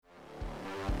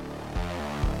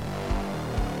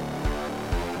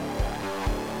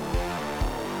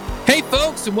Hey,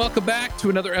 folks, and welcome back to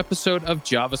another episode of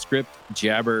JavaScript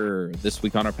Jabber. This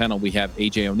week on our panel, we have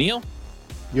AJ O'Neill.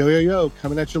 Yo,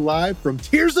 coming at you live from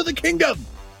Tears of the Kingdom.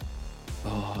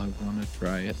 Oh, I want to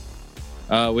try it.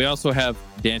 We also have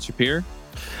Dan Shapir.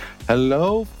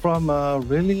 Hello from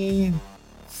really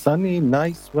sunny,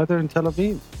 nice weather in Tel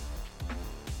Aviv.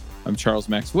 I'm Charles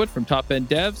Max Wood from Top End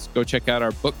Devs. Go check out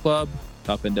our book club,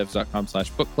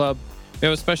 topenddevs.com/book club. We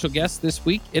have a special guest this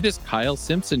week. It is Kyle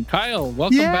Simpson. Kyle,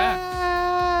 welcome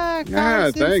back.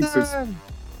 Yeah, thanks.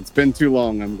 It's been too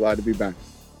long. I'm glad to be back.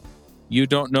 You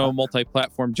don't know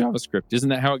multi-platform JavaScript. Isn't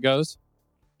that how it goes?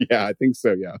 Yeah, I think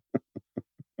so, yeah.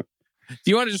 Do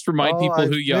you want to just remind people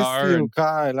who you are?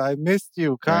 I missed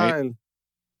you, Kyle. Right.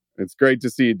 It's great to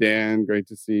see you, Dan. Great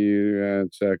to see you,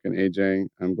 Chuck and AJ.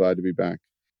 I'm glad to be back.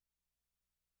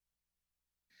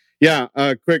 Yeah,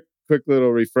 quick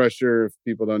little refresher. If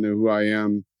people don't know who I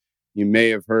am, you may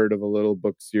have heard of a little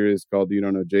book series called You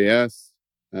Don't Know JS.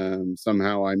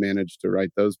 Somehow I managed to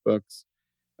write those books.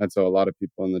 That's how a lot of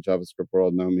people in the JavaScript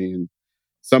world know me. And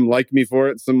some like me for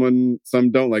it. Some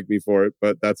don't like me for it,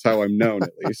 but that's how I'm known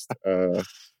at least.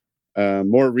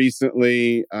 More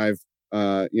recently, I've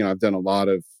done a lot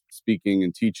of speaking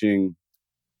and teaching,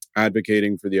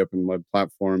 advocating for the open web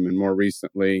platform. And more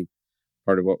recently,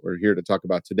 part of what we're here to talk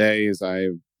about today is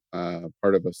I'm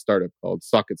part of a startup called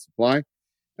Socket Supply.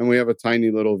 And we have a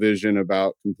tiny little vision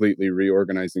about completely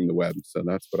reorganizing the web. So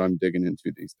that's what I'm digging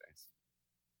into these days.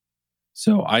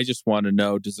 So I just want to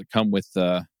know, does it come with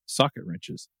socket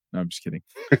wrenches? No, I'm just kidding.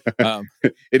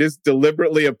 It is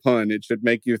deliberately a pun. It should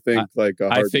make you think like a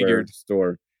hardware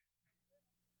store.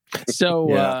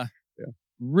 So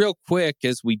real quick,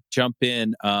 as we jump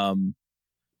in,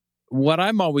 what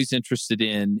I'm always interested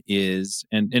in is,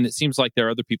 and it seems like there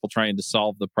are other people trying to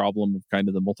solve the problem of kind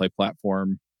of the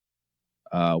multi-platform,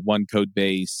 one code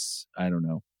base,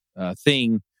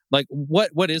 thing. Like,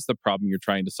 what is the problem you're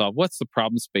trying to solve? What's the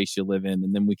problem space you live in?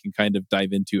 And then we can kind of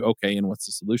dive into, okay, and what's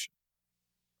the solution?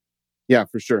 Yeah,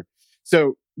 for sure.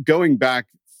 So going back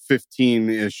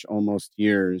 15-ish almost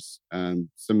years,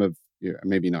 some of,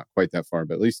 maybe not quite that far,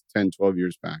 but at least 10, 12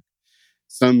 years back,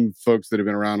 some folks that have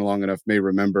been around long enough may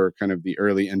remember kind of the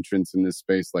early entrants in this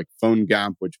space, like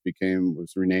PhoneGap, which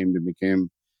was renamed and became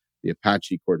the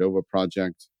Apache Cordova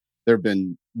project. There have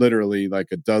been literally like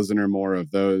a dozen or more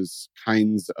of those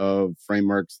kinds of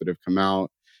frameworks that have come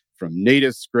out, from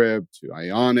NativeScript to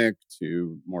Ionic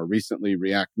to more recently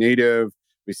React Native.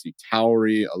 We see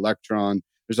Tauri, Electron.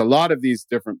 There's a lot of these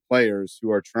different players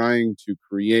who are trying to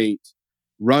create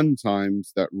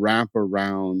runtimes that wrap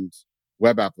around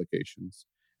web applications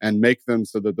and make them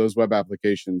so that those web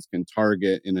applications can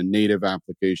target in a native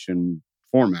application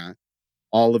format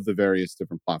all of the various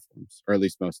different platforms, or at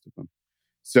least most of them.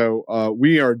 So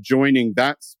we are joining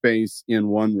that space in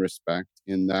one respect,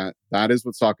 in that is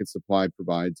what Socket Supply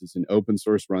provides, is an open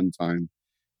source runtime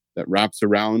that wraps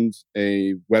around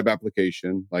a web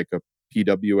application like a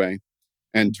PWA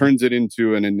and turns it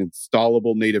into an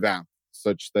installable native app,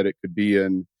 such that it could be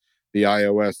in the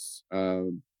iOS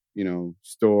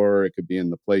store, it could be in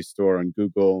the Play Store on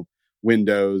Google,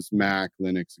 Windows, Mac,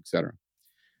 Linux, etc.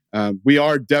 We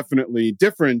are definitely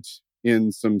different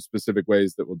in some specific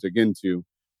ways that we'll dig into,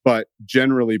 but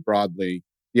generally broadly,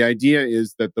 the idea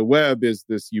is that the web is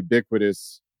this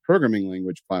ubiquitous programming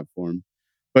language platform,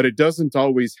 but it doesn't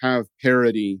always have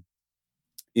parity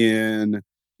in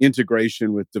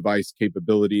integration with device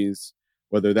capabilities,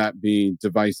 whether that be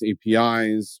device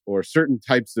APIs or certain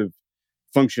types of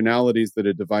functionalities that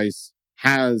a device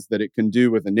has that it can do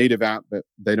with a native app, but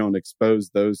they don't expose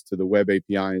those to the web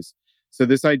APIs. So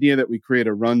this idea that we create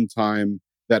a runtime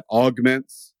that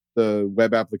augments the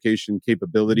web application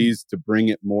capabilities to bring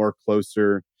it more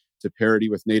closer to parity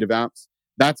with native apps,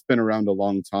 that's been around a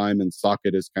long time, and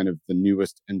Socket is kind of the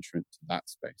newest entrant to that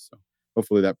space. So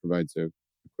hopefully that provides a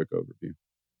quick overview.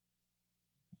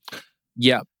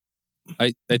 Yeah.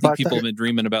 I think people have been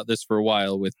dreaming about this for a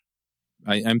while with,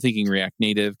 I'm thinking React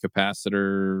Native,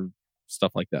 capacitor,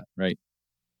 stuff like that, right?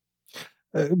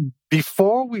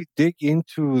 Before we dig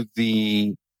into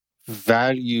the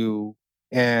value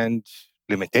and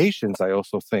limitations, I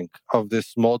also think, of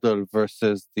this model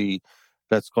versus the,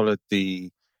 let's call it the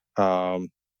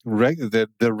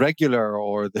regular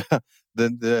or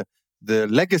the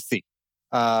legacy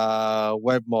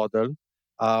web model.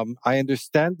 I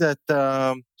understand that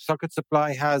Socket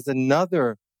Supply has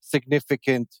another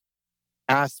significant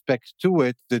aspect to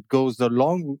it that goes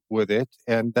along with it,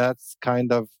 and that's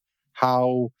kind of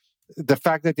how the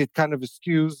fact that it kind of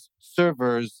skews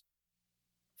servers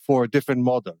for a different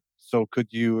model. So could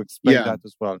you explain that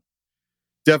as well?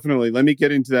 Definitely. Let me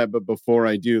get into that. But before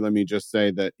I do, let me just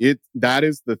say that that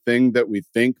is the thing that we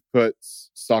think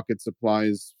puts Socket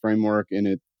Supply's framework in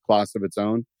a class of its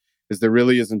own, is there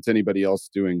really isn't anybody else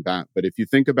doing that. But if you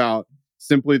think about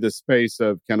simply the space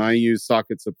of, can I use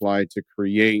Socket Supply to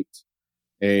create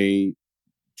a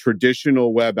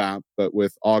traditional web app, but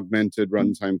with augmented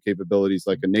runtime capabilities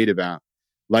like a native app,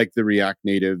 like the React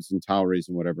natives and Tauri's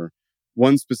and whatever.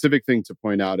 One specific thing to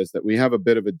point out is that we have a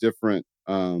bit of a different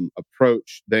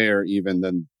approach there even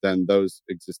than those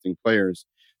existing players.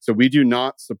 So we do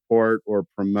not support or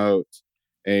promote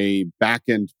a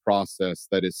backend process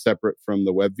that is separate from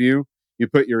the web view. You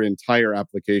put your entire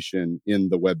application in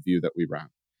the web view that we wrap.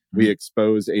 Mm-hmm. We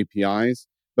expose APIs.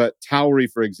 But Tauri,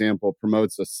 for example,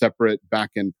 promotes a separate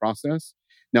backend process.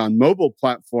 Now, on mobile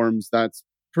platforms, that's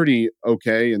pretty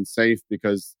okay and safe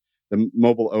because the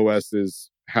mobile OSs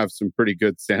have some pretty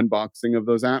good sandboxing of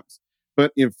those apps.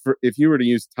 But if you were to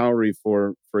use Tauri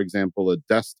for example, a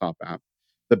desktop app,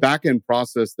 the backend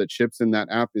process that ships in that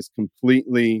app is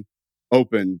completely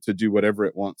open to do whatever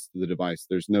it wants to the device.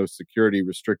 There's no security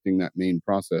restricting that main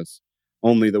process,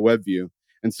 only the web view.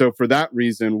 And so for that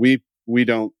reason, we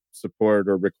don't support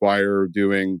or require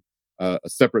doing a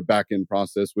separate backend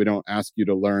process. We don't ask you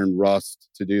to learn Rust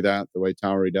to do that the way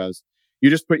Tauri does. You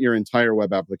just put your entire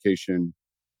web application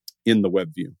in the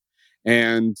web view.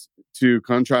 And to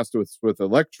contrast with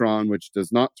Electron, which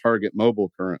does not target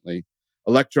mobile currently,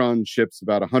 Electron ships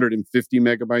about 150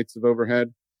 megabytes of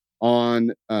overhead.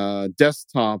 On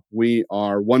desktop, we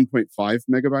are 1.5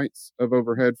 megabytes of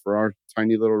overhead for our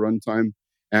tiny little runtime.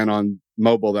 And on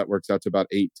mobile, that works out to about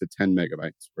 8 to 10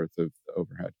 megabytes worth of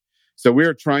overhead. So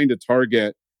we're trying to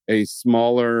target a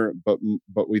smaller,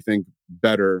 but we think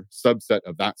better subset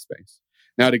of that space.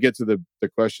 Now, to get to the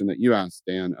question that you asked,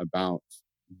 Dan, about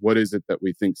what is it that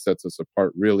we think sets us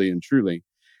apart really and truly,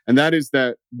 and that is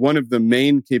that one of the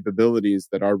main capabilities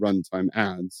that our runtime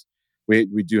adds, we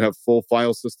do have full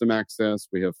file system access,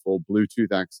 we have full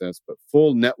Bluetooth access, but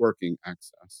full networking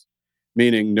access.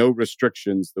 Meaning no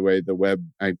restrictions the way the web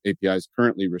APIs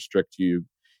currently restrict you.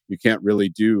 You can't really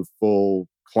do full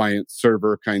client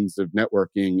server kinds of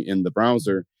networking in the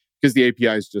browser because the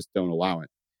APIs just don't allow it.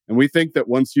 And we think that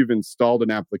once you've installed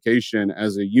an application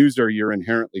as a user, you're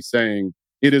inherently saying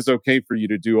it is okay for you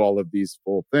to do all of these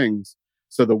full things.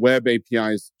 So the web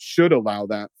APIs should allow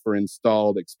that for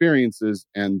installed experiences,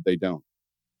 and they don't.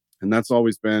 And that's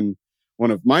always been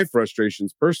one of my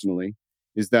frustrations personally,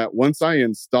 is that once I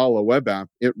install a web app,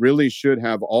 it really should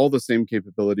have all the same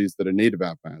capabilities that a native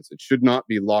app has. It should not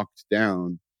be locked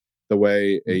down the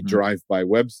way a drive-by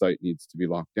website needs to be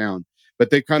locked down. But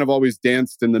they kind of always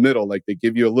danced in the middle, like they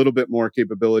give you a little bit more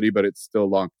capability, but it's still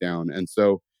locked down. And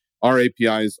so our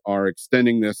APIs are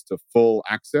extending this to full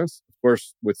access, of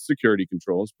course, with security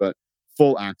controls, but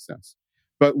full access.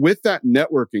 But with that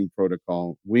networking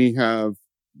protocol, we have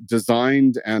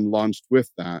designed and launched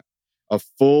with that a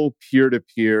full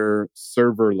peer-to-peer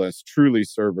serverless, truly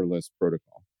serverless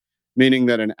protocol, meaning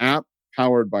that an app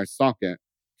powered by Socket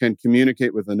can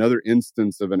communicate with another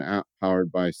instance of an app powered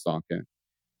by Socket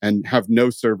and have no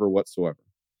server whatsoever.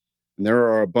 And there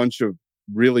are a bunch of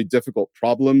really difficult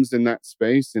problems in that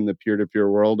space in the peer-to-peer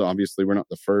world. Obviously, we're not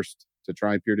the first to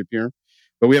try peer-to-peer,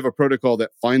 but we have a protocol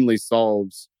that finally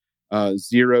solves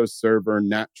zero server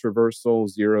NAT traversal,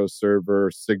 zero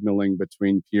server signaling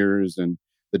between peers, and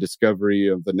the discovery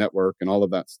of the network and all of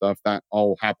that stuff. That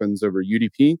all happens over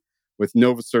UDP with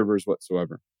no servers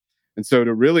whatsoever. And so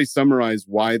to really summarize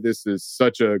why this is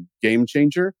such a game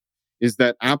changer is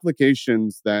that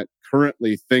applications that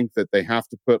currently think that they have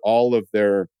to put all of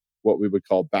their, what we would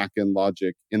call backend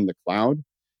logic in the cloud,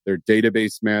 their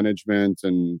database management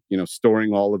and,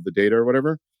 storing all of the data or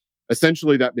whatever,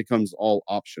 essentially that becomes all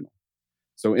optional.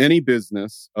 So any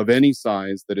business of any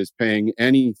size that is paying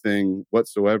anything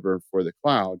whatsoever for the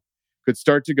cloud could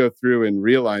start to go through and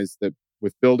realize that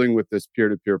with building with this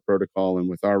peer-to-peer protocol and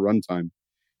with our runtime,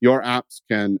 your apps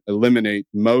can eliminate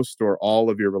most or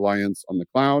all of your reliance on the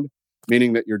cloud,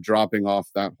 meaning that you're dropping off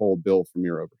that whole bill from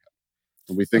your overhead.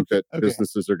 And we think that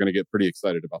businesses are going to get pretty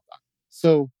excited about that.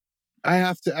 So I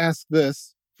have to ask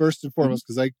this first and foremost,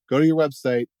 because I go to your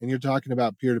website and you're talking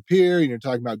about peer-to-peer and you're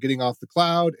talking about getting off the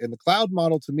cloud. And the cloud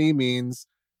model to me means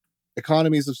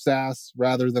economies of SaaS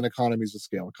rather than economies of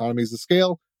scale. Economies of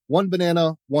scale, 1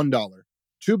 banana, $1.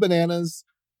 2 bananas,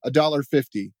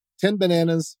 $1.50. 10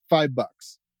 bananas, $5,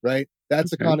 right?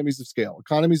 That's economies of scale.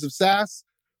 Economies of SaaS,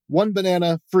 1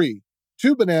 banana, free.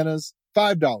 2 bananas,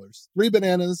 $5. 3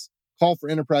 bananas, call for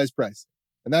enterprise pricing.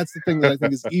 And that's the thing that I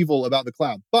think is evil about the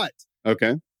cloud. But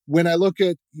when I look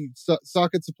at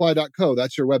socketsupply.co,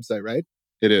 that's your website, right?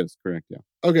 It is, correct, yeah.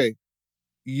 Okay.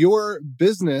 your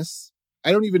business,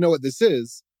 I don't even know what this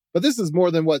is, but this is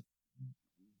more than what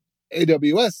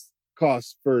AWS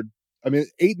costs for, I mean,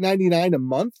 $8.99 a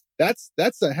month. That's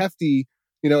a hefty,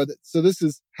 so this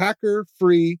is hacker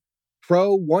free,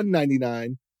 pro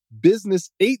 $199, business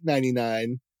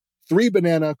 $8.99, 3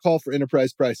 banana, call for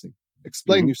enterprise pricing.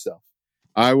 Explain yourself.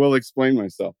 I will explain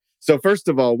myself. So first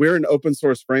of all, we're an open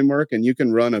source framework, and you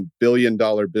can run $1 billion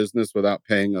business without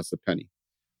paying us a penny.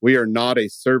 We are not a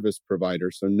service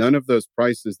provider. So none of those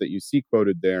prices that you see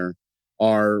quoted there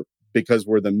are because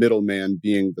we're the middleman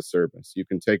being the service. You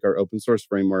can take our open source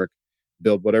framework,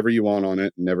 build whatever you want on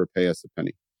it, and never pay us a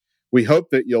penny. We hope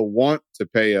that you'll want to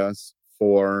pay us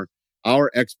for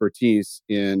our expertise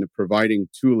in providing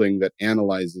tooling that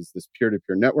analyzes this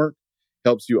peer-to-peer network,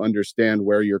 helps you understand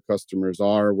where your customers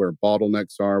are, where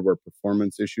bottlenecks are, where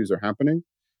performance issues are happening.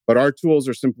 But our tools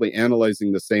are simply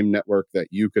analyzing the same network that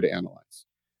you could analyze.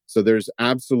 So there's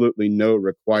absolutely no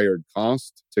required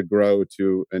cost to grow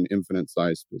to an infinite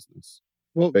sized business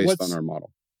based on our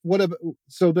model.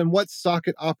 So then what's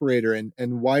socket operator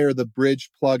and why are the bridge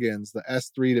plugins, the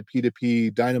S3 to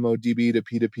P2P, DynamoDB to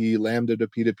P2P, Lambda to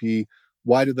P2P,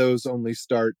 why do those only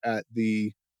start at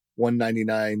the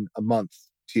 $199 a month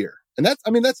tier? And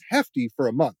that's hefty for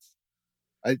a month.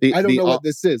 I don't know what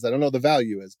this is. I don't know what the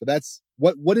value is, but that's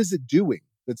what is it doing?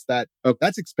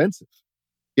 That's expensive.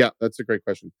 Yeah, that's a great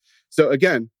question. So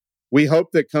again, we hope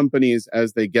that companies,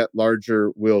 as they get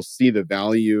larger, will see the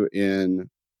value in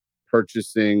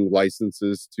purchasing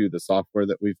licenses to the software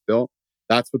that we've built.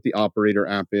 That's what the operator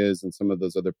app is and some of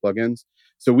those other plugins.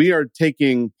 So we are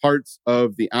taking parts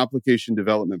of the application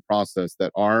development process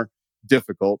that are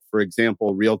difficult. For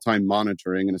example, real-time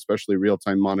monitoring, and especially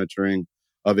real-time monitoring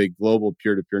of a global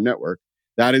peer-to-peer network.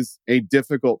 That is a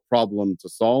difficult problem to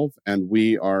solve, and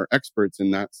we are experts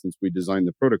in that since we designed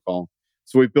the protocol.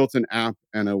 So we've built an app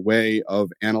and a way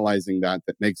of analyzing that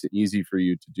makes it easy for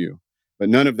you to do. But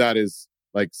none of that is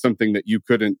like something that you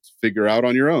couldn't figure out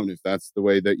on your own. If that's the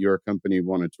way that your company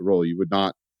wanted to roll, you would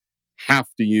not have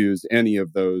to use any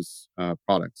of those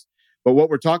products. But what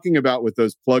we're talking about with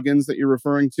those plugins that you're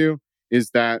referring to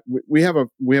is that we have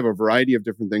a variety of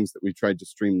different things that we tried to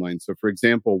streamline. So for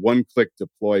example, one-click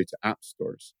deploy to app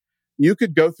stores. You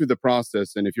could go through the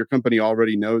process, and if your company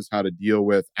already knows how to deal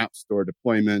with app store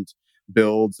deployment,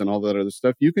 builds, and all that other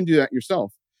stuff, you can do that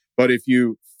yourself. But if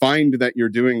you find that you're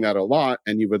doing that a lot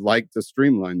and you would like to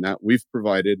streamline that, we've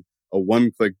provided a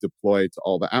one-click deploy to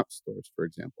all the app stores, for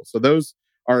example. So those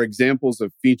are examples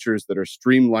of features that are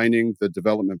streamlining the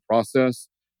development process,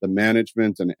 the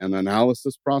management and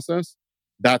analysis process.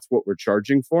 That's what we're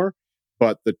charging for.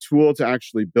 But the tool to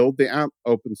actually build the app,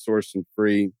 open source and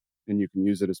free, and you can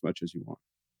use it as much as you want.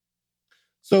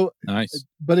 So nice.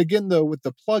 But again, though, with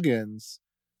the plugins,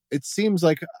 it seems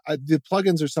like the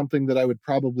plugins are something that I would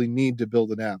probably need to build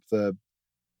an app. That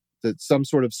some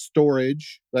sort of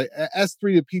storage, like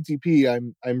S3 to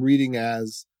PTP, I'm reading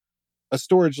as a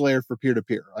storage layer for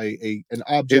peer-to-peer, an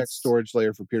object storage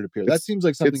layer for peer-to-peer. That seems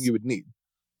like something you would need.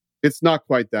 It's not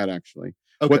quite that, actually.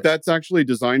 Okay. What that's actually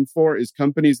designed for is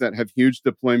companies that have huge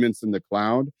deployments in the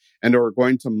cloud and are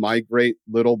going to migrate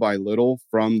little by little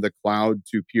from the cloud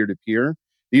to peer-to-peer.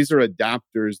 These are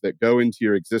adapters that go into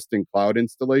your existing cloud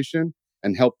installation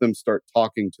and help them start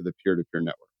talking to the peer-to-peer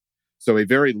network. So a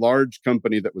very large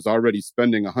company that was already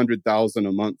spending $100,000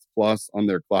 a month plus on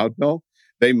their cloud bill,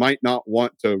 they might not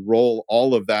want to roll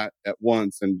all of that at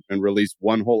once and release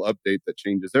one whole update that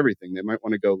changes everything. They might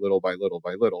want to go little by little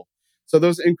by little. So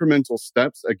those incremental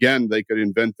steps, again, they could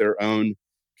invent their own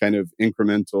kind of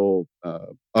incremental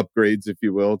upgrades, if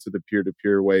you will, to the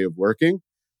peer-to-peer way of working.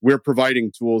 We're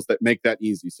providing tools that make that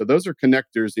easy. So those are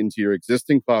connectors into your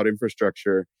existing cloud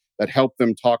infrastructure that help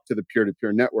them talk to the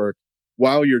peer-to-peer network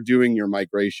while you're doing your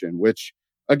migration, which,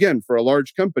 again, for a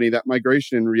large company, that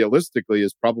migration realistically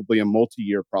is probably a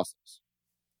multi-year process.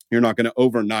 You're not going to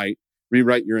overnight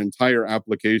rewrite your entire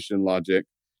application logic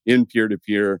in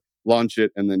peer-to-peer, launch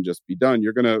it, and then just be done.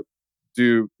 You're going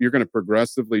to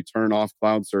progressively turn off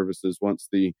cloud services once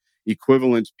the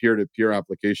equivalent peer-to-peer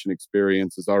application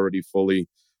experience is already fully,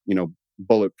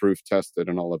 bulletproof tested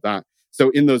and all of that. So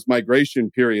in those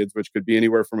migration periods, which could be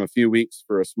anywhere from a few weeks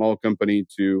for a small company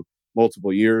to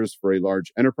multiple years for a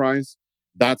large enterprise,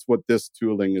 that's what this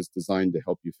tooling is designed to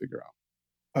help you figure out.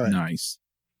 All right. Nice.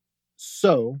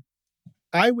 So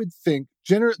I would think,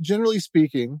 generally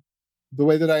speaking, the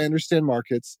way that I understand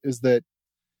markets is that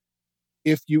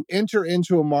if you enter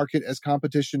into a market as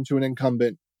competition to an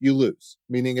incumbent, you lose.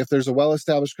 Meaning if there's a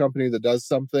well-established company that does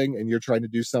something and you're trying to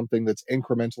do something that's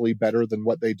incrementally better than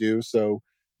what they do, so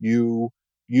you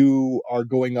you are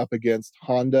going up against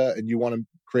Honda and you want to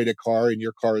create a car and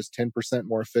your car is 10%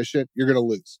 more efficient, you're going to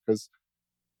lose, because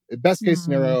best case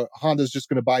scenario, Honda's just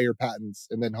going to buy your patents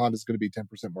and then Honda's going to be 10%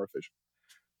 more efficient.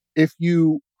 If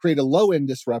you create a low end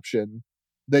disruption,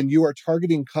 then you are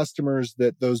targeting customers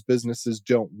that those businesses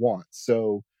don't want.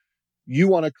 So you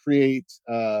want to create,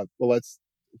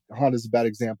 Honda's a bad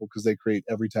example because they create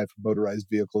every type of motorized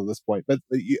vehicle at this point. But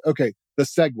the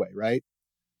Segway, right?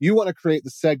 You want to create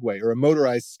the Segway or a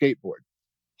motorized skateboard.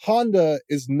 Honda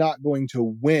is not going to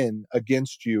win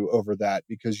against you over that,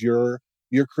 because you're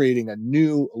creating a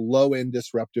new low-end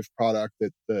disruptive product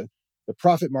that the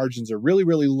profit margins are really,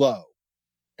 really low.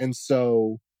 And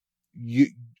so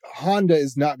Honda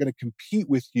is not going to compete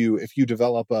with you if you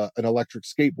develop an electric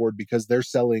skateboard, because they're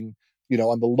selling,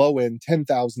 on the low end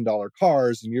 $10,000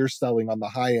 cars, and you're selling on the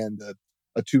high end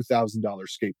a $2,000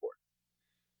 skateboard.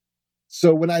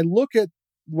 So when I look at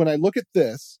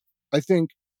this, I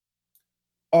think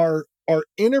are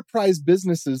enterprise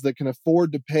businesses that can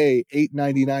afford to pay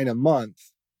 $8.99 a month,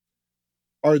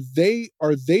 are they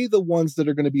the ones that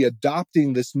are going to be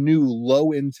adopting this new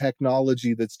low end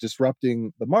technology that's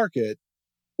disrupting the market,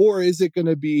 or is it going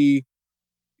to be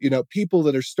people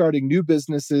that are starting new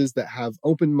businesses that have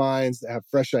open minds, that have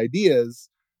fresh ideas?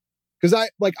 Because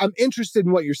I'm interested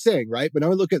in what you're saying, right? But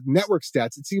when I look at network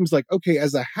stats, it seems like, okay,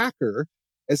 as a hacker,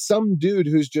 as some dude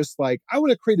who's just like, I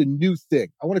want to create a new thing.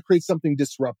 I want to create something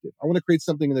disruptive. I want to create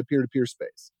something in the peer-to-peer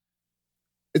space.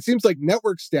 It seems like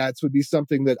network stats would be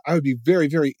something that I would be very,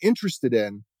 very interested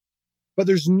in, but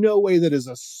there's no way that as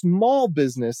a small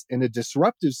business in a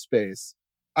disruptive space,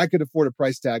 I could afford a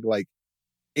price tag like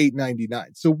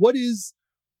 $8.99. So what is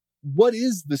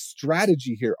the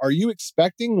strategy here? Are you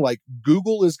expecting like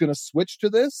Google is going to switch to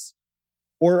this?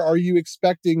 Or are you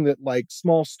expecting that like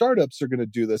small startups are going to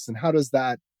do this? And how does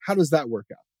that work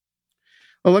out?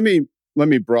 Well, let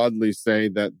me broadly say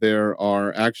that there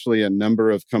are actually a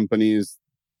number of companies.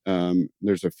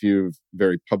 There's a few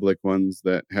very public ones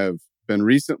that have been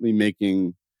recently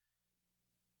making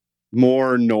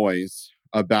more noise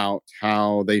about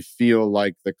how they feel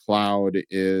like the cloud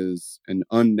is an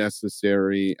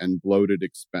unnecessary and bloated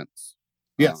expense.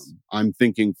 Yes. I'm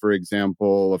thinking, for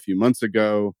example, a few months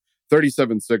ago,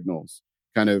 37 Signals,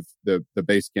 kind of the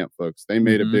Basecamp folks, they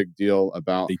made a big deal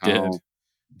about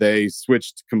they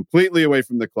switched completely away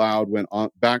from the cloud, went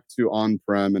back to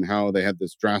on-prem, and how they had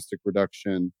this drastic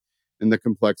reduction in the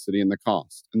complexity and the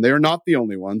cost. And they're not the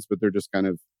only ones, but they're just kind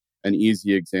of an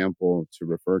easy example to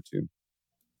refer to.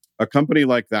 A company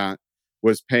like that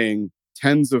was paying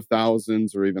tens of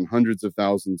thousands or even hundreds of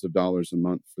thousands of dollars a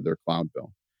month for their cloud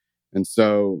bill. And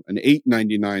so an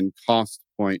 $8.99 cost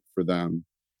point for them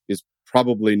is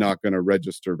probably not going to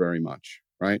register very much,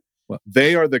 right? Well,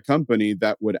 they are the company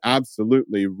that would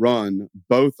absolutely run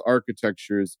both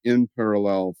architectures in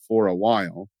parallel for a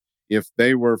while if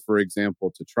they were, for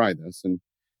example, to try this. And,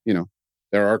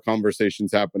 there are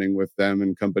conversations happening with them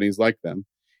and companies like them.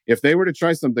 If they were to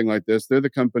try something like this, they're the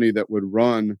company that would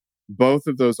run both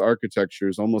of those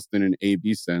architectures almost in an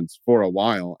A/B sense for a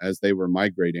while as they were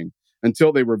migrating,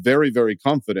 until they were very, very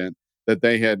confident that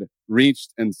they had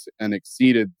reached and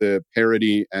exceeded the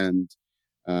parity and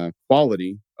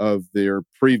quality of their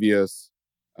previous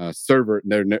server.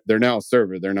 They're now a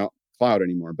server. They're not cloud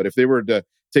anymore. But if they were to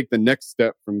take the next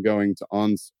step from going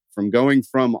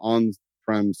from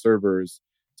on-prem servers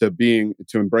to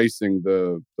embracing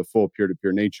the full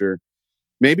peer-to-peer nature,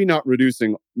 maybe not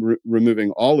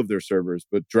removing all of their servers,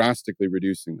 but drastically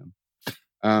reducing them.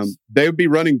 They would be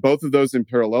running both of those in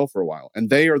parallel for a while. And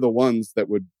they are the ones that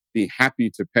would be happy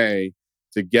to pay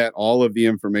to get all of the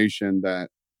information that,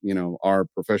 our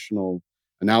professional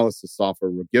analysis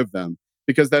software will give them,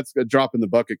 because that's a drop in the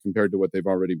bucket compared to what they've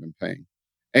already been paying.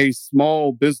 A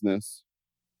small business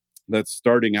that's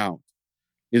starting out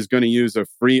is going to use a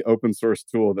free open source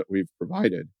tool that we've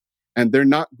provided. And they're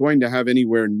not going to have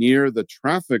anywhere near the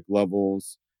traffic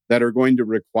levels that are going to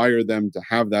require them to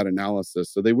have that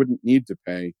analysis. So they wouldn't need to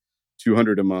pay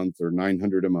 $200 a month or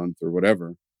 $900 a month or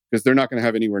whatever, because they're not going to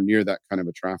have anywhere near that kind of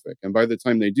a traffic. And by the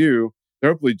time they do,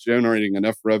 they're hopefully generating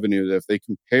enough revenue that if they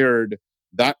compared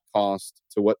that cost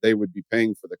to what they would be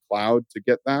paying for the cloud to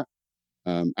get that,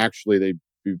 actually they'd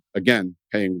be, again,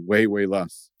 paying way, way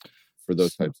less for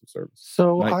those types of services.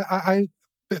 So I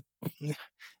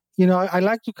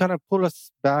like to kind of pull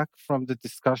us back from the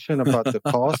discussion about the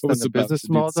cost and the business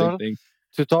model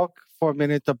to talk for a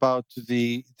minute about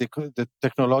the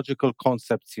technological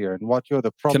concepts here and what you're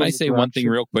the problem. Can I say one thing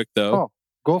real quick though? Oh,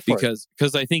 go for it.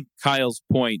 Because I think Kyle's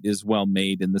point is well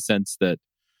made in the sense that,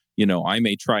 I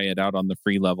may try it out on the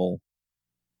free level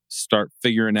start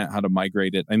figuring out how to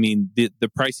migrate it. I mean, the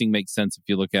pricing makes sense if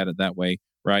you look at it that way,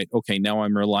 right? Okay, now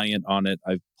I'm reliant on it.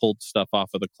 I've pulled stuff off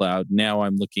of the cloud. Now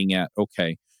I'm looking at,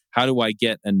 okay, how do I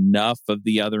get enough of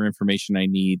the other information I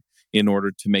need in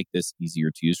order to make this easier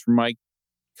to use for my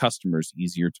customers,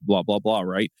 easier to blah, blah, blah,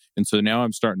 right? And so now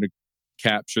I'm starting to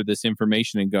capture this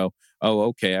information and go, oh,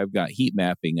 okay, I've got heat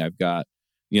mapping. I've got,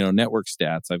 network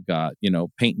stats. I've got,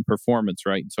 paint and performance,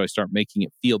 right? And so I start making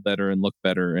it feel better and look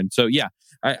better. And so, yeah,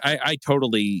 I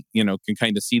totally, can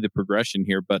kind of see the progression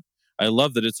here, but I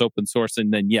love that it's open source.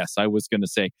 And then, yes, I was going to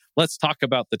say, let's talk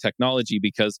about the technology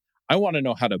because I want to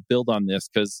know how to build on this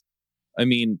because, I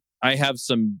mean, I have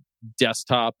some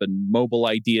desktop and mobile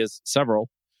ideas, several,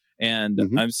 and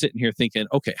I'm sitting here thinking,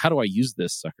 okay, how do I use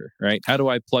this sucker, right? How do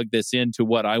I plug this into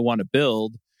what I want to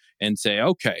build and say,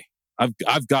 okay,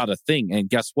 I've got a thing, and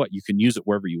guess what? You can use it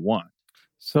wherever you want.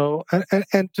 So,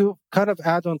 and to kind of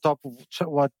add on top of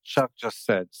what Chuck just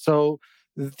said, so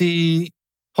the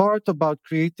part about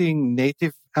creating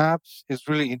native apps is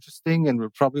really interesting, and we'll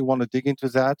probably want to dig into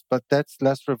that, but that's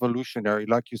less revolutionary,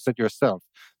 like you said yourself.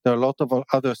 There are a lot of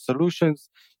other solutions,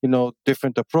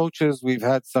 different approaches. We've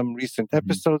had some recent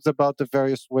episodes about the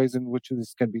various ways in which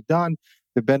this can be done,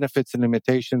 the benefits and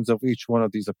limitations of each one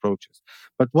of these approaches.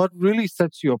 But what really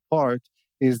sets you apart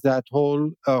is that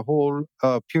whole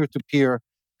peer-to-peer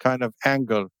kind of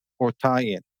angle or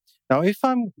tie-in. Now, if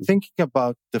I'm thinking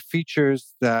about the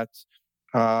features that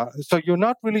so you're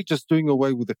not really just doing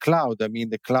away with the cloud. I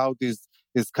mean, the cloud is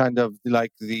kind of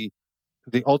like the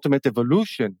ultimate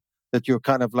evolution that you're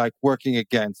kind of like working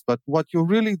against. But what you're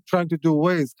really trying to do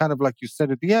away is kind of like you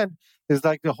said at the end, is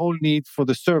like the whole need for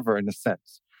the server in a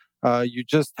sense. You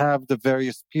just have the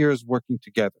various peers working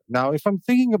together. Now, if I'm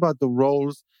thinking about the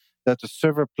roles that the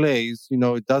server plays,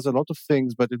 it does a lot of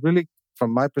things, but it really,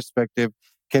 from my perspective,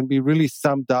 can be really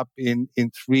summed up in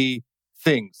three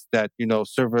things that,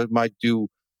 server might do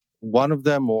one of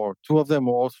them or two of them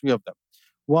or all three of them.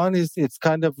 One is it's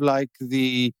kind of like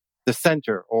the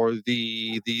center or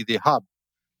the hub.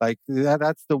 Like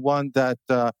that's the one that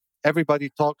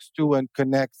everybody talks to and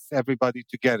connects everybody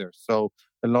together. So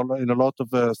in a lot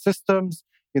of systems,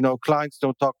 clients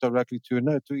don't talk directly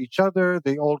to each other.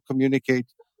 They all communicate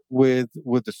with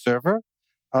the server,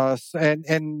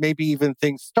 and maybe even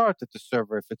things start at the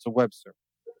server if it's a web server.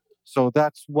 So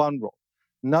that's one role.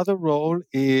 Another role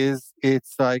is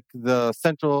it's like the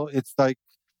central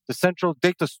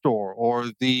data store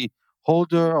or the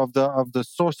holder of the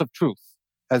source of truth,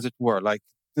 as it were. Like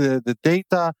the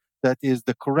data that is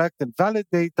the correct and valid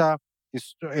data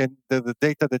and the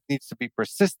data that needs to be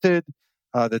persisted,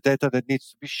 the data that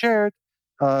needs to be shared.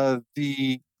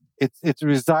 It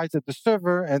resides at the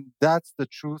server, and that's the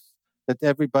truth that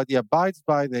everybody abides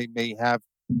by. They may have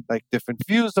like different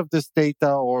views of this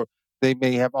data, or they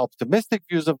may have optimistic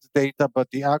views of the data,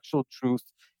 but the actual truth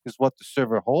is what the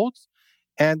server holds.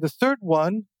 And the third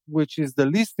one, which is the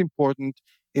least important,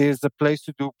 is a place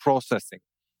to do processing.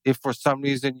 If for some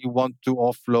reason you want to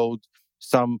offload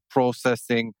some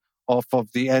processing off of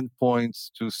the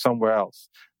endpoints to somewhere else.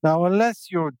 Now, unless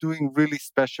you're doing really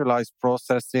specialized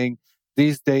processing,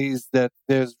 these days that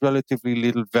there's relatively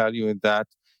little value in that.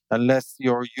 Unless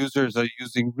your users are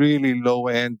using really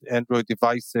low-end Android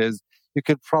devices, you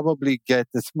can probably get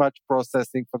as much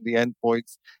processing from the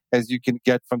endpoints as you can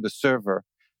get from the server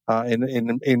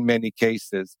in many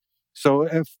cases. So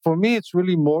for me, it's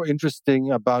really more interesting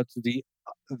about the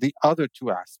other two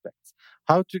aspects.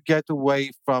 How to get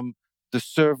away from the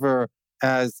server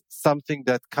as something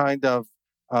that kind of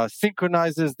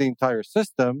synchronizes the entire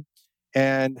system,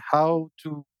 and how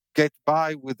to get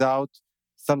by without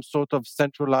some sort of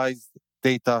centralized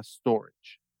data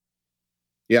storage.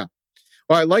 Yeah.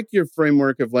 Well, I like your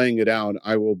framework of laying it out.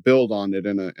 I will build on it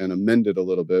and amend it a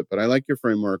little bit, but I like your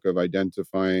framework of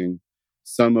identifying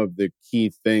some of the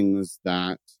key things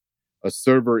that a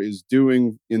server is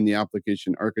doing in the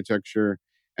application architecture.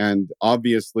 And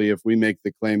obviously, if we make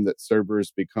the claim that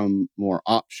servers become more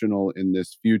optional in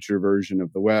this future version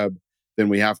of the web, then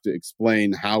we have to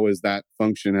explain how is that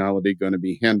functionality going to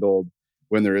be handled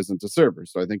when there isn't a server.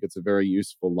 So I think it's a very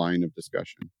useful line of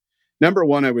discussion. Number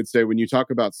one, I would say when you talk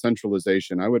about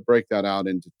centralization, I would break that out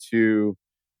into two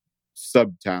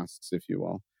subtasks, if you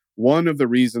will. One of the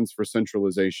reasons for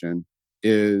centralization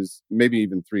is maybe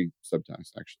even three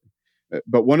subtasks, actually.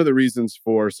 But one of the reasons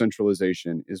for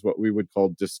centralization is what we would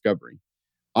call discovery.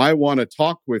 I want to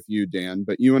talk with you, Dan,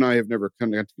 but you and I have never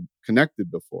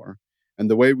connected before. And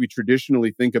the way we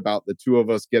traditionally think about the two of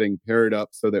us getting paired up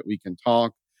so that we can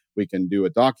talk, we can do a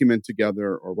document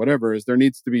together or whatever, is there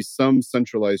needs to be some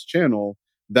centralized channel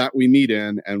that we meet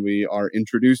in and we are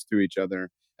introduced to each other.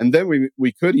 And then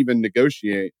we could even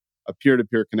negotiate a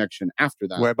peer-to-peer connection after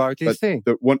that. WebRTC.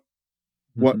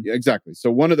 But exactly.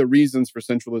 So one of the reasons for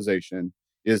centralization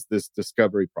is this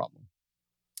discovery problem.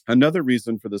 Another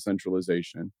reason for the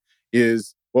centralization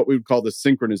is what we would call the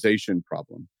synchronization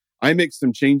problem. I make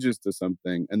some changes to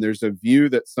something, and there's a view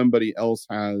that somebody else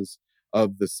has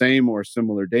of the same or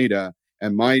similar data,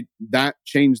 and that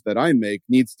change that I make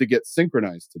needs to get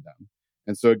synchronized to them.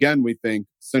 And so again, we think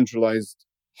centralized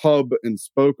hub and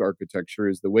spoke architecture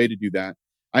is the way to do that.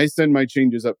 I send my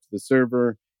changes up to the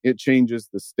server. It changes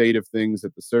the state of things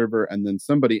at the server, and then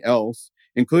somebody else,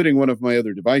 including one of my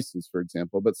other devices, for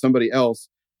example, but somebody else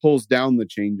pulls down the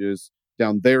changes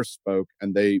down their spoke,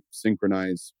 and they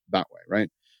synchronize that way, right?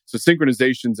 So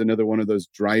synchronization is another one of those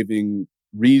driving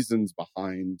reasons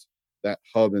behind that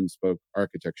hub and spoke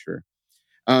architecture.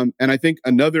 And I think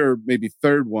another, maybe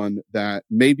third one that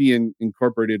may be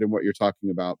incorporated in what you're talking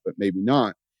about, but maybe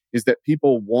not, is that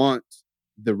people want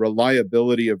the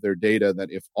reliability of their data, that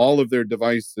if all of their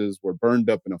devices were burned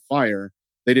up in a fire,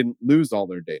 they didn't lose all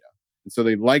their data. And so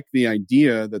they like the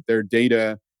idea that their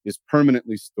data is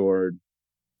permanently stored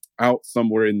out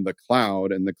somewhere in the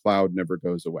cloud, and the cloud never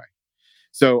goes away.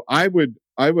 So I would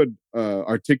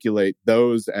articulate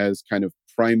those as kind of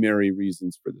primary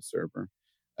reasons for the server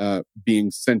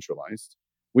being centralized.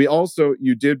 We also,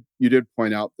 you did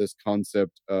point out this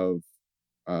concept of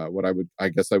what I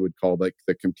guess I would call like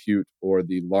the compute or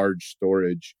the large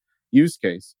storage use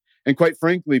case. And quite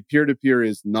frankly, peer-to-peer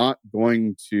is not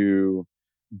going to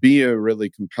be a really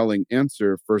compelling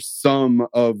answer for some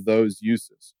of those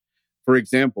uses. For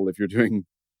example, if you're doing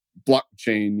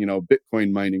blockchain,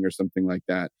 Bitcoin mining or something like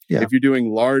that. Yeah. If you're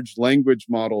doing large language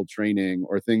model training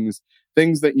or things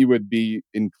that you would be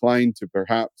inclined to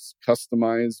perhaps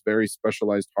customize very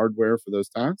specialized hardware for those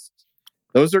tasks,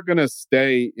 those are going to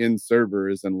stay in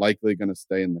servers and likely going to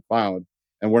stay in the cloud.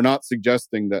 And we're not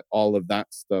suggesting that all of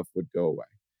that stuff would go away.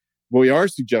 What we are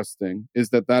suggesting is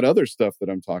that other stuff that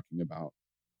I'm talking about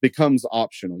becomes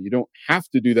optional. You don't have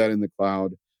to do that in the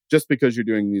cloud just because you're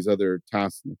doing these other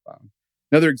tasks in the cloud.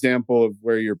 Another example of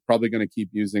where you're probably going to keep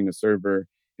using a server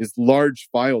is large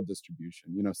file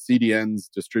distribution. CDNs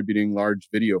distributing large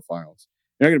video files.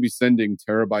 You're not going to be sending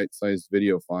terabyte-sized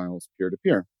video files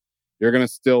peer-to-peer. You're going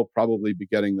to still probably be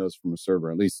getting those from a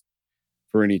server, at least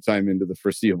for any time into the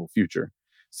foreseeable future.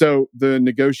 So the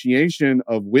negotiation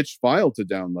of which file to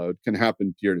download can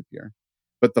happen peer-to-peer,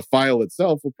 but the file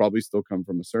itself will probably still come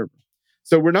from a server.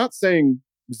 So we're not saying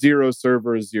zero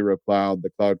servers, zero cloud, the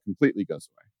cloud completely goes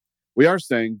away. We are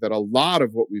saying that a lot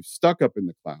of what we've stuck up in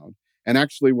the cloud, and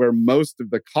actually where most of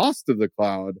the cost of the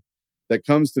cloud that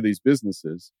comes to these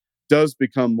businesses, does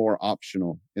become more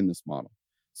optional in this model.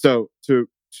 So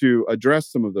to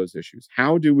address some of those issues,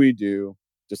 how do we do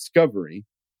discovery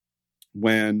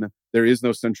when there is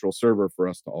no central server for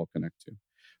us to all connect to?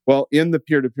 Well, in the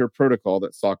peer-to-peer protocol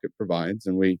that Socket provides,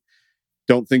 and we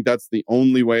don't think that's the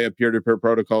only way a peer-to-peer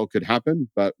protocol could happen,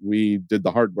 but we did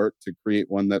the hard work to create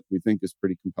one that we think is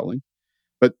pretty compelling.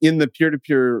 But in the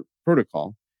peer-to-peer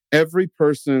protocol, every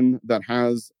person that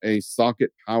has a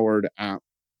Socket-powered app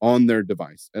on their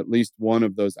device, at least one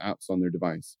of those apps on their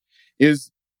device,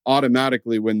 is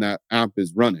automatically, when that app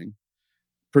is running,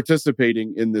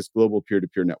 participating in this global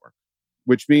peer-to-peer network,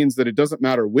 which means that it doesn't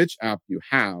matter which app you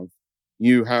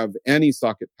have any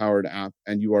Socket-powered app,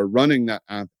 and you are running that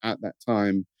app at that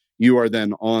time, you are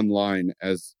then online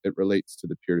as it relates to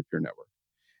the peer-to-peer network.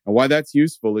 And why that's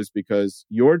useful is because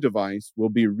your device will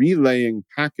be relaying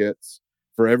packets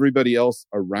for everybody else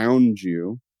around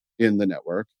you in the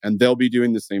network, and they'll be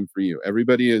doing the same for you.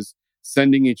 Everybody is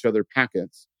sending each other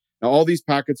packets. Now, all these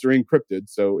packets are encrypted,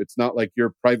 so it's not like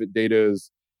your private data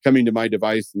is coming to my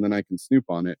device and then I can snoop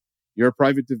on it. Your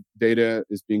private data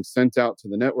is being sent out to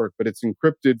the network, but it's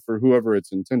encrypted for whoever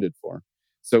it's intended for.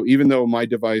 So even though my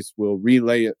device will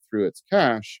relay it through its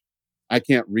cache, I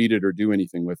can't read it or do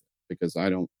anything with it because I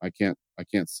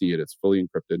can't see it. It's fully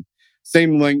encrypted.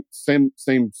 Same length,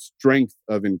 same strength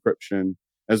of encryption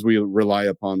as we rely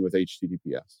upon with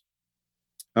HTTPS.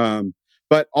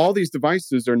 But all these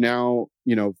devices are now,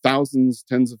 thousands,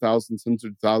 tens of thousands, hundreds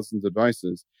of thousands of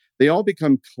devices. They all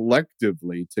become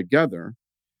collectively together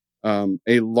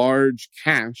a large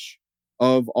cache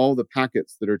of all the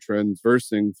packets that are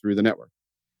traversing through the network.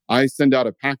 I send out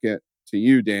a packet to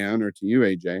you, Dan, or to you,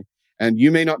 AJ, and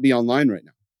you may not be online right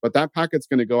now, but that packet's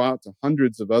going to go out to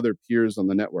hundreds of other peers on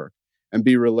the network and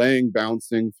be relaying,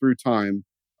 bouncing through time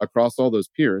across all those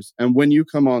peers. And when you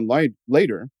come on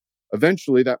later,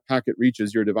 eventually that packet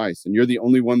reaches your device and you're the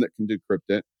only one that can decrypt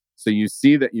it. So you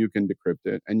see that you can decrypt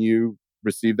it and you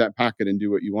receive that packet and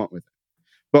do what you want with it.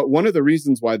 But one of the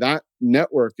reasons why that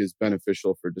network is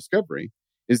beneficial for discovery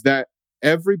is that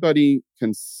everybody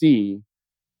can see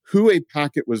who a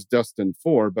packet was destined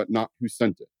for, but not who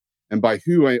sent it. And by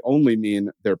who, I only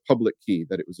mean their public key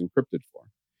that it was encrypted for.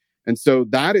 And so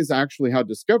that is actually how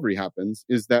discovery happens,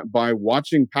 is that by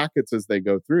watching packets as they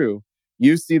go through,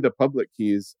 you see the public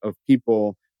keys of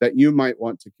people that you might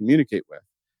want to communicate with.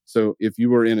 So if you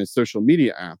were in a social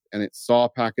media app and it saw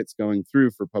packets going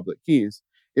through for public keys,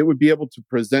 it would be able to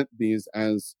present these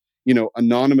as,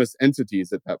 anonymous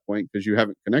entities at that point because you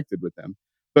haven't connected with them,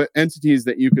 but entities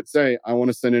that you could say, I want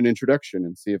to send an introduction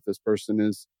and see if this person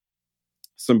is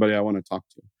somebody I want to talk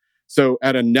to. So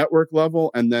at a network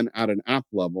level and then at an app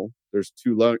level, there's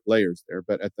two layers there,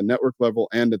 but at the network level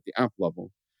and at the app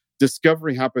level,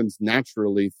 discovery happens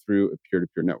naturally through a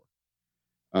peer-to-peer network.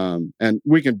 And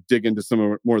we can dig into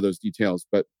some more of those details,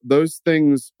 but those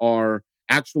things are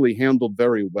actually handled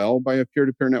very well by a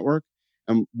peer-to-peer network.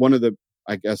 And one of the,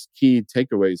 key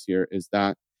takeaways here is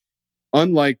that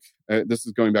unlike, this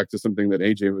is going back to something that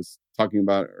AJ was talking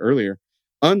about earlier,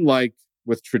 unlike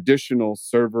with traditional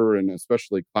server and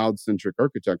especially cloud-centric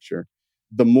architecture,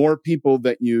 the more people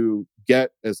that you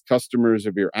get as customers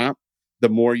of your app, the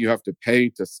more you have to pay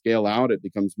to scale out. It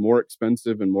becomes more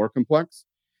expensive and more complex.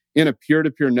 In a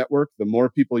peer-to-peer network, the more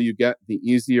people you get, the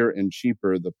easier and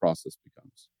cheaper the process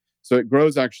becomes. So it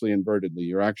grows actually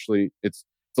invertedly. It's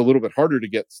a little bit harder to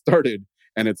get started,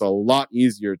 and it's a lot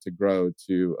easier to grow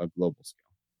to a global scale.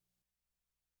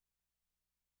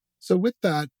 So with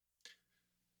that,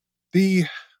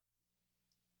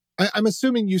 I'm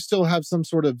assuming you still have some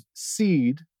sort of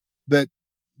seed that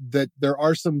there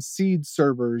are some seed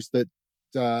servers that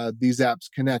these apps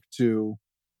connect to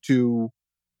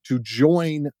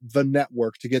join the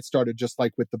network to get started, just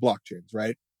like with the blockchains,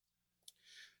 right?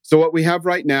 So what we have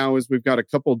right now is we've got a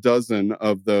couple dozen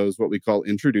of those, what we call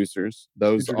introducers.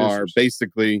 Those are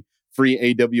basically free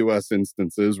AWS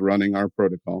instances running our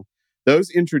protocol. Those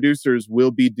introducers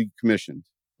will be decommissioned,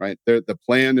 right? The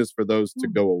plan is for those to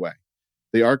go away.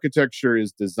 The architecture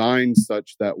is designed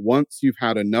such that once you've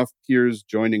had enough peers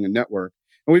joining a network,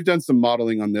 and we've done some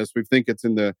modeling on this, we think it's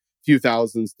in the few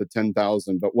thousands to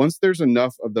 10,000, but once there's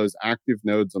enough of those active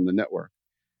nodes on the network,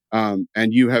 and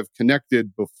you have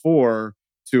connected before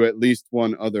to at least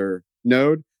one other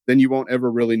node, then you won't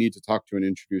ever really need to talk to an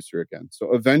introducer again.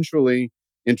 So eventually,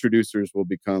 introducers will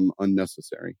become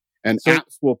unnecessary. And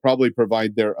apps will probably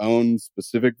provide their own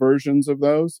specific versions of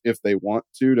those if they want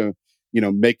to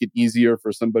make it easier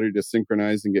for somebody to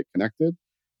synchronize and get connected.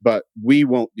 But we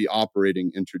won't be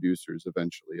operating introducers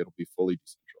eventually. It'll be fully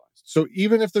decentralized. So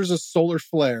even if there's a solar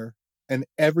flare and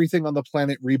everything on the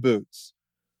planet reboots,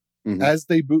 as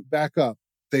they boot back up,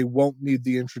 they won't need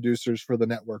the introducers for the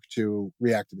network to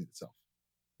reactivate itself.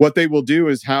 What they will do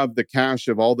is have the cache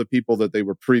of all the people that they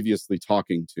were previously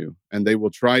talking to, and they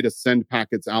will try to send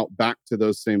packets out back to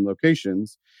those same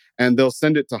locations, and they'll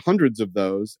send it to hundreds of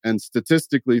those, and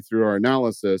statistically through our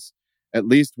analysis, at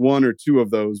least one or two of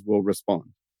those will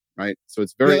respond, right? So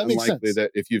it's very unlikely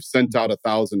that if you've sent out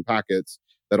 1,000 packets,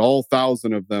 that all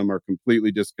 1,000 of them are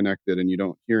completely disconnected and you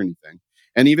don't hear anything.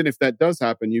 And even if that does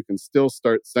happen, you can still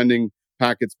start sending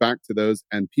packets back to those,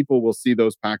 and people will see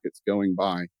those packets going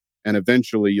by, and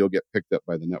eventually you'll get picked up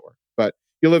by the network. But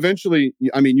you'll eventually,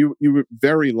 you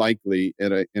very likely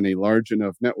in a large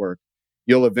enough network,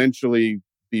 you'll eventually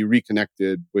be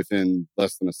reconnected within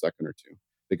less than a second or two,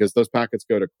 because those packets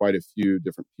go to quite a few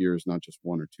different peers, not just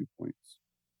one or 2 points.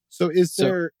 So is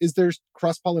there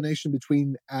cross-pollination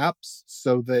between apps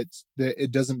so that it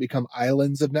doesn't become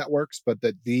islands of networks, but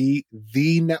that the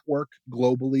network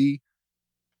globally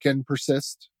can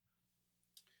persist?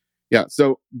 Yeah.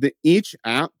 So each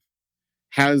app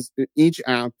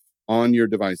on your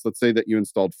device, let's say that you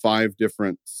installed 5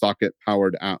 different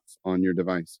socket-powered apps on your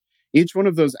device. Each one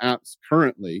of those apps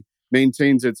currently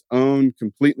maintains its own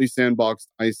completely sandboxed,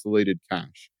 isolated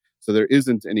cache. So there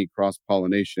isn't any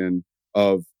cross-pollination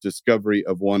of discovery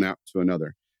of one app to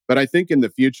another. But I think in the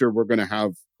future, we're going to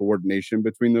have coordination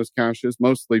between those caches,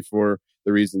 mostly for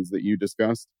the reasons that you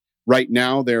discussed. Right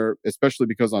now, especially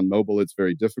because on mobile, it's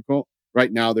very difficult.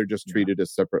 Right now, they're just treated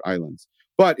as separate islands.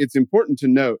 But it's important to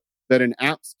note that an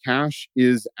app's cache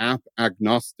is app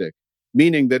agnostic,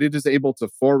 meaning that it is able to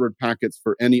forward packets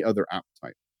for any other app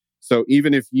type. So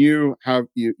even if you have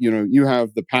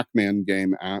the Pac-Man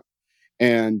game app,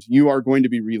 and you are going to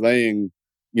be relaying,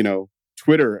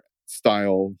 Twitter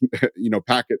style,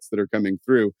 packets that are coming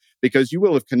through, because you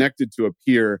will have connected to a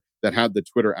peer that had the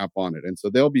Twitter app on it. And so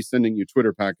they'll be sending you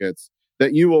Twitter packets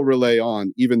that you will relay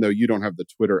on, even though you don't have the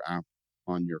Twitter app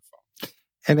on your phone.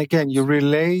 And again, you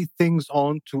relay things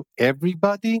on to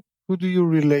everybody? Who do you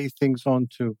relay things on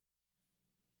to?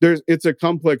 It's a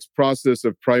complex process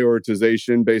of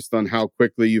prioritization based on how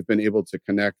quickly you've been able to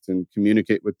connect and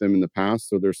communicate with them in the past.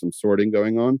 So there's some sorting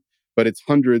going on, but it's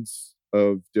hundreds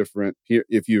of different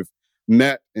if you've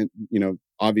met, and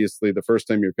obviously the first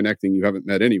time you're connecting, you haven't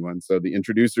met anyone. So the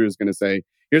introducer is going to say,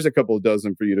 here's a couple of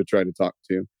dozen for you to try to talk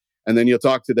to. And then you'll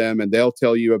talk to them and they'll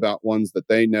tell you about ones that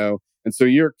they know. And so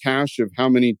your cache of how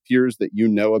many peers that you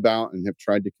know about and have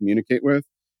tried to communicate with,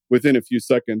 within a few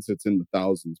seconds, it's in the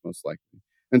thousands, most likely.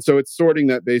 And so it's sorting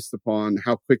that based upon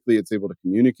how quickly it's able to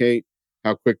communicate,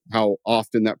 how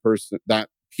often that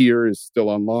peer is still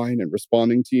online and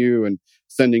responding to you and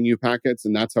sending you packets.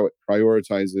 And that's how it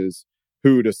prioritizes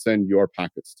who to send your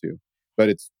packets to. But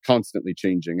it's constantly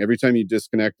changing. Every time you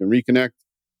disconnect and reconnect,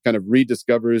 kind of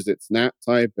rediscovers its NAT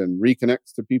type and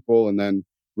reconnects to people and then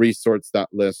resorts that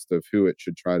list of who it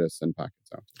should try to send packets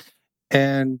out to.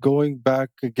 And going back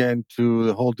again to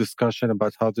the whole discussion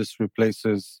about how this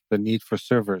replaces the need for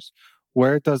servers,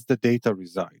 where does the data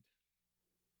reside?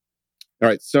 All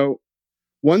right. So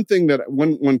one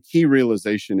key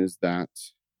realization is that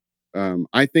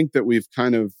I think that we've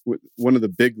one of the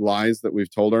big lies that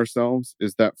we've told ourselves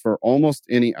is that for almost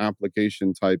any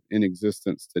application type in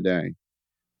existence today,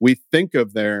 we think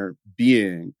of there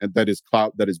being, that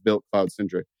is built cloud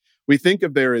centric. We think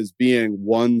of there as being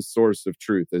one source of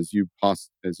truth, as you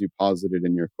posited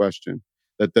in your question,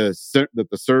 that the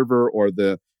server or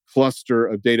the cluster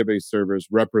of database servers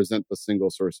represent the single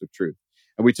source of truth.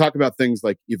 And we talk about things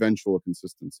like eventual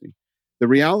consistency. The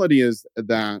reality is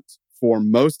that for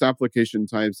most application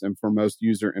types and for most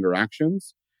user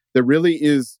interactions, there really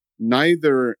is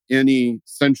neither any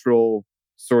central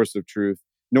source of truth,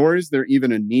 nor is there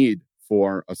even a need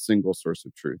for a single source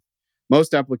of truth.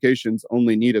 Most applications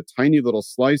only need a tiny little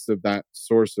slice of that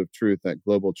source of truth, that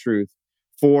global truth,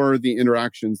 for the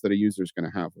interactions that a user is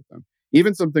going to have with them.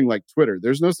 Even something like Twitter,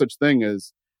 there's no such thing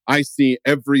as I see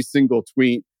every single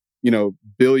tweet,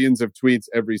 billions of tweets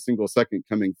every single second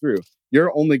coming through.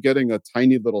 You're only getting a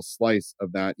tiny little slice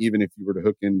of that, even if you were to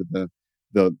hook into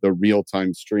the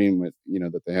real-time stream with,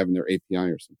 that they have in their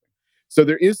API or something. So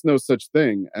there is no such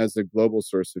thing as a global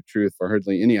source of truth for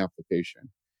hardly any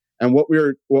application. And what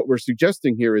we're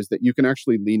suggesting here is that you can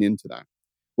actually lean into that.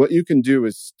 What you can do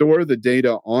is store the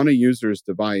data on a user's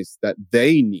device that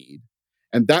they need,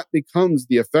 and that becomes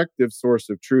the effective source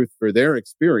of truth for their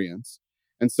experience.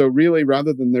 And so really,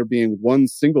 rather than there being one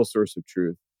single source of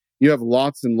truth, you have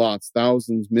lots and lots,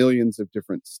 thousands, millions of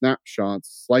different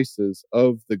snapshots, slices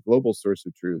of the global source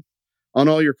of truth on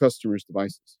all your customers'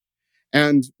 devices.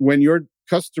 And when your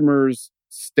customer's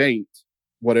state,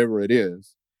 whatever it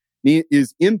is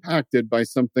impacted by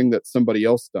something that somebody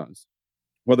else does,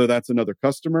 whether that's another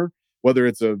customer, whether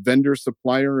it's a vendor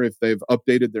supplier, if they've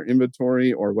updated their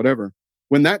inventory or whatever,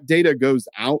 when that data goes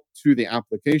out to the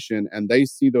application and they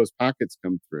see those packets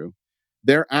come through,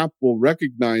 their app will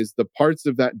recognize the parts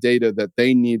of that data that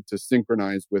they need to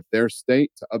synchronize with their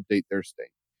state to update their state.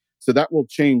 So that will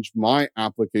change my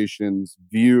application's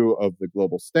view of the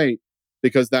global state,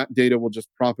 because that data will just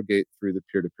propagate through the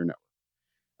peer-to-peer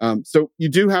network. So you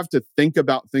do have to think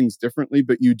about things differently,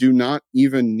 but you do not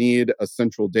even need a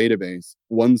central database,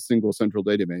 one single central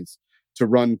database, to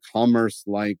run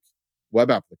commerce-like web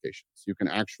applications. You can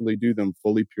actually do them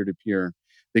fully peer-to-peer,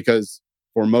 because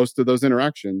for most of those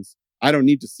interactions, I don't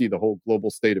need to see the whole global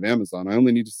state of Amazon. I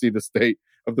only need to see the state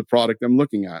of the product I'm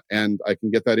looking at. And I can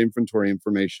get that inventory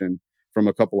information from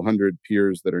a couple hundred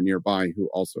peers that are nearby who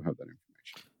also have that information.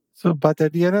 So, but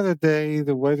at the end of the day,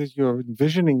 the way that you're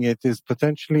envisioning it is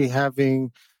potentially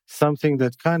having something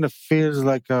that kind of feels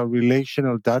like a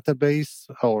relational database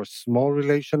or small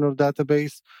relational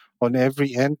database on every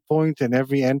endpoint, and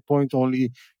every endpoint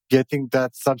only getting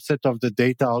that subset of the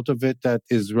data out of it that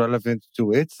is relevant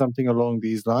to it, something along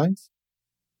these lines.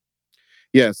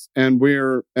 Yes, and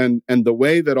the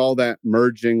way that all that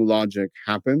merging logic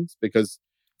happens, because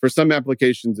for some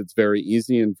applications it's very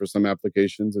easy, and for some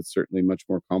applications it's certainly much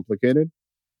more complicated.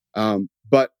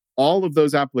 But all of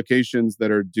those applications that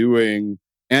are doing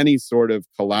any sort of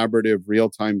collaborative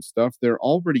real-time stuff, they're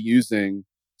already using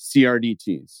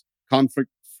CRDTs,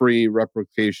 conflict-free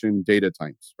replication data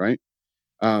types, right?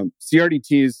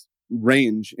 CRDTs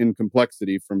range in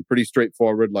complexity from pretty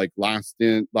straightforward, like last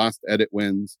edit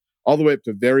wins, all the way up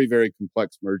to very, very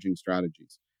complex merging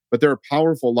strategies. But there are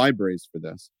powerful libraries for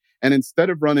this. And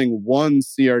instead of running one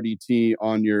CRDT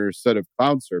on your set of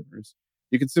cloud servers,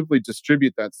 you can simply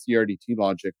distribute that CRDT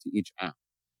logic to each app.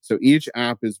 So each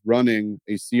app is running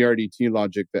a CRDT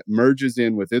logic that merges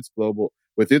in with its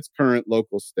current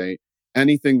local state,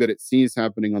 anything that it sees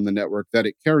happening on the network that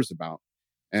it cares about.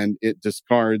 And it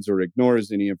discards or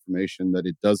ignores any information that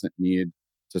it doesn't need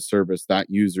to service that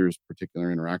user's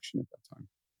particular interaction at that time.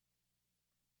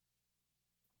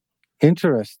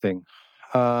 Interesting.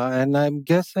 And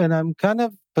I'm kind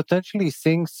of potentially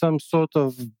seeing some sort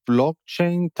of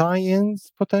blockchain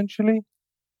tie-ins potentially.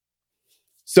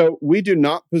 So we do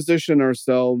not position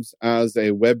ourselves as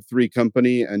a Web3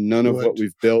 company, and none of what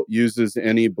we've built uses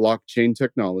any blockchain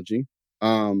technology.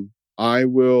 I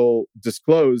will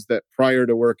disclose that prior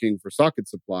to working for Socket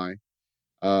Supply,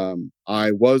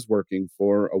 I was working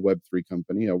for a Web3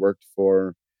 company. I worked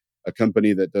for a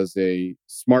company that does a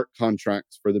smart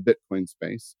contracts for the Bitcoin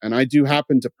space. And I do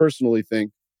happen to personally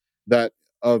think that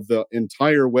of the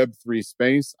entire Web3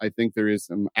 space, I think there is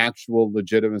some actual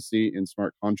legitimacy in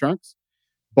smart contracts.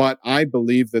 But I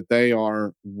believe that they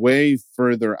are way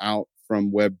further out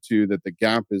from Web 2, that the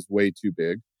gap is way too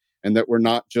big, and that we're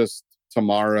not just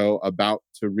tomorrow about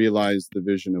to realize the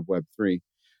vision of Web 3.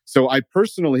 So I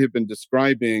personally have been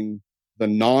describing the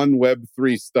non-Web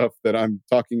 3 stuff that I'm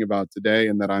talking about today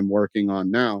and that I'm working on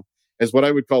now as what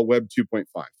I would call Web 2.5.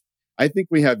 I think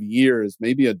we have years,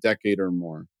 maybe a decade or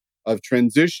more, of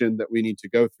transition that we need to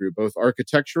go through, both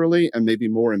architecturally and maybe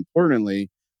more importantly,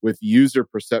 with user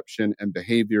perception and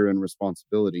behavior and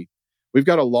responsibility. We've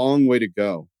got a long way to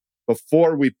go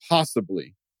before we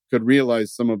possibly could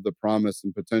realize some of the promise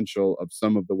and potential of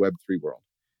some of the Web3 world.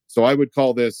 So I would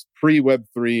call this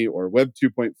pre-Web3 or Web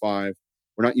 2.5.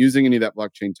 We're not using any of that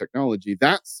blockchain technology.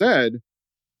 That said,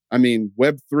 I mean,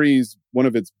 Web3's one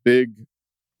of its big,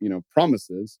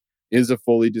 promises is a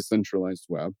fully decentralized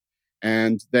web.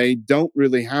 And they don't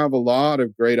really have a lot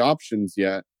of great options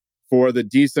yet for the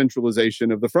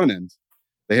decentralization of the front end.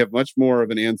 They have much more of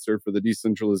an answer for the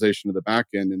decentralization of the back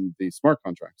end and the smart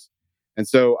contracts. And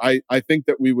so I think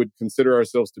that we would consider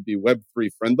ourselves to be Web3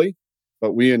 friendly,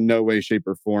 but we in no way, shape,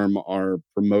 or form are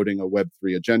promoting a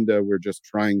Web3 agenda. We're just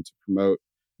trying to promote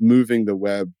moving the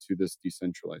web to this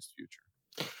decentralized future.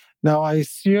 Now, I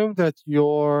assume that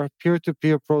your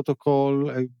peer-to-peer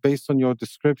protocol, based on your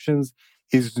descriptions,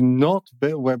 is not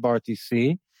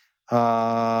WebRTC. It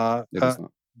is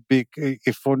not.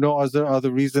 If for no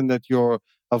other reason that you're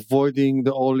avoiding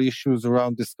the all issues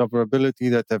around discoverability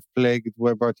that have plagued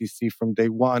WebRTC from day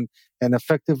one, and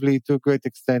effectively, to a great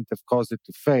extent, have caused it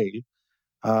to fail.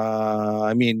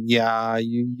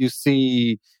 You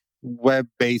see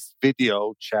web-based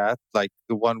video chat like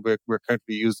the one we're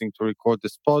currently using to record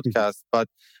this podcast, but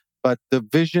the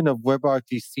vision of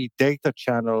WebRTC data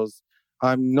channels,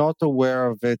 I'm not aware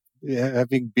of it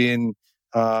having been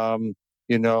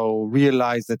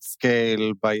realized at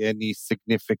scale by any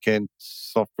significant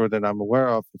software that I'm aware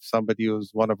of. If somebody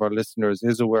who's one of our listeners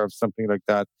is aware of something like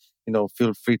that,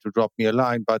 feel free to drop me a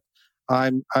line. But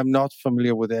I'm not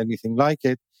familiar with anything like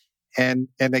it. And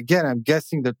again, I'm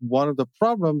guessing that one of the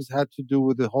problems had to do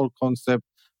with the whole concept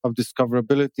of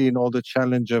discoverability and all the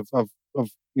challenge of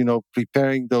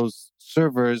preparing those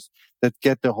servers that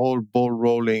get the whole ball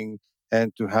rolling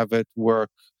and to have it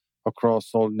work across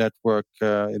all network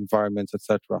environments,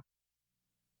 etc.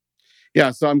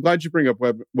 Yeah, so I'm glad you bring up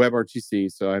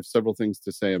WebRTC. So I have several things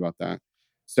to say about that.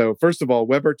 So first of all,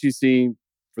 WebRTC,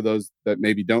 for those that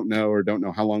maybe don't know or don't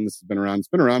know how long this has been around, it's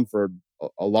been around for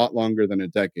a lot longer than a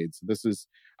decade. So this is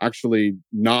actually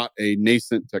not a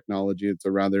nascent technology. It's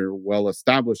a rather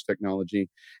well-established technology.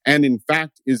 And in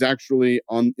fact, is actually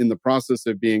in the process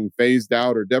of being phased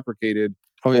out or deprecated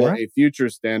for a future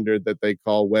standard that they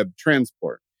call Web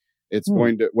Transport.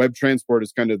 Web Transport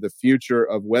is kind of the future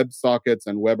of WebSockets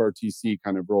and WebRTC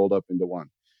kind of rolled up into one.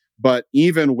 But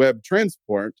even Web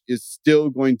Transport is still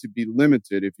going to be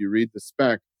limited. If you read the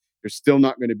spec, you're still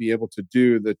not going to be able to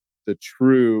do the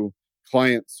true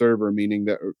client server, meaning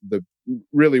that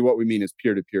really what we mean is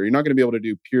peer-to-peer. You're not going to be able to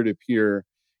do peer-to-peer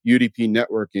UDP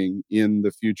networking in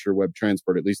the future Web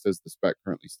Transport, at least as the spec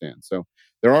currently stands. So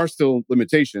there are still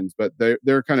limitations, but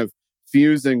they're kind of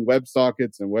fusing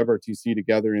WebSockets and WebRTC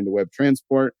together into Web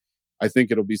Transport. I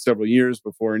think it'll be several years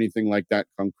before anything like that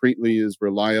concretely is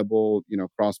reliable,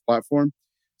 cross-platform.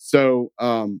 So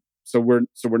we're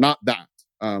not that.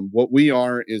 What we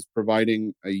are is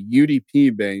providing a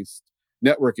UDP-based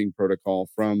networking protocol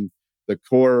from the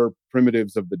core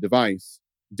primitives of the device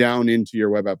down into your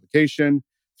web application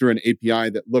through an API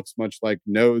that looks much like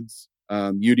Node's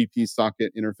UDP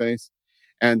socket interface.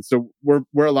 And so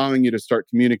we're allowing you to start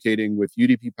communicating with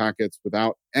UDP packets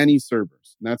without any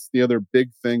servers. And that's the other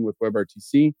big thing with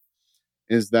WebRTC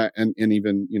is that, and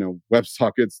even,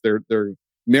 WebSockets, they're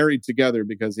married together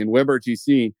because in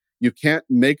WebRTC, you can't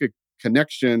make a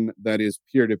connection that is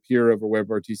peer-to-peer over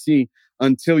WebRTC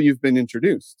until you've been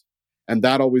introduced. And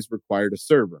that always required a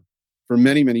server. For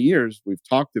many, many years, we've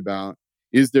talked about,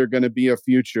 is there going to be a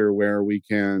future where we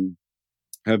can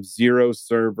have zero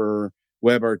server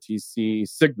WebRTC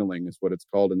signaling is what it's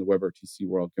called in the WebRTC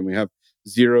world. Can we have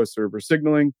zero server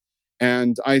signaling?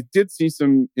 And I did see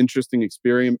some interesting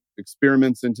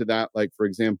experiments into that, like, for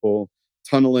example,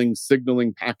 tunneling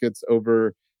signaling packets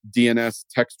over DNS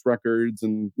text records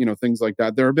and, things like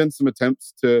that. There have been some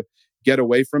attempts to get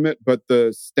away from it, but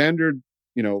the standard,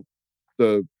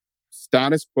 the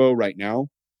status quo right now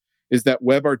is that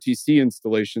WebRTC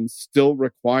installations still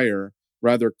require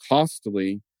rather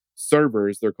costly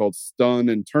servers. They're called stun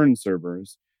and turn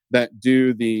servers that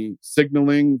do the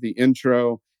signaling, the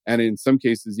intro, and in some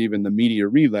cases even the media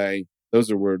relay. Those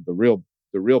are where the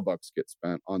real bucks get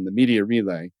spent, on the media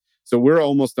relay. So we're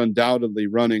almost undoubtedly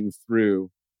running through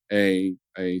a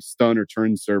stun or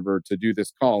turn server to do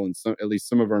this call, and at least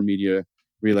some of our media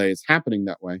relay is happening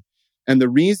that way. And the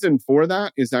reason for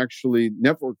that is actually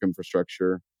network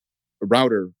infrastructure,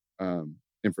 router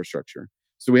infrastructure.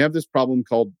 So we have this problem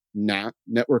called NAT,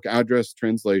 network address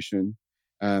translation,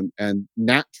 and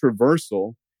NAT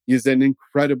traversal is an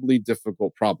incredibly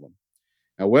difficult problem.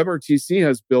 Now, WebRTC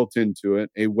has built into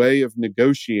it a way of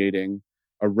negotiating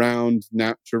around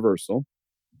NAT traversal,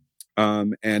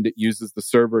 and it uses the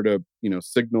server to,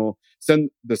 send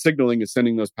the signaling is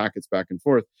sending those packets back and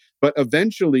forth. But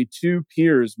eventually, two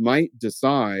peers might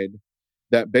decide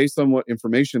that based on what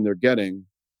information they're getting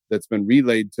that's been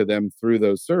relayed to them through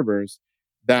those servers,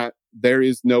 that there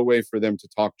is no way for them to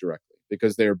talk directly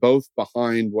because they are both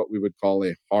behind what we would call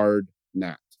a hard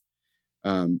NAT.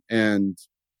 And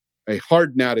a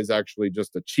hard NAT is actually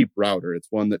just a cheap router. It's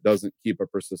one that doesn't keep a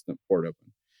persistent port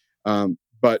open.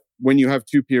 But when you have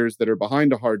two peers that are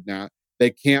behind a hard NAT, they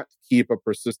can't keep a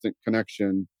persistent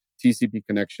connection, TCP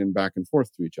connection, back and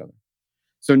forth to each other.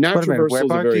 So NAT traversal is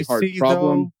a very hard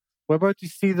problem.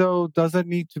 WebRTC, though, doesn't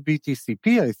need to be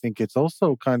TCP. I think it's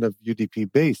also kind of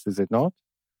UDP based, is it not?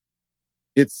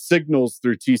 It signals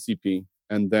through TCP,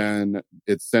 and then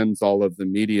it sends all of the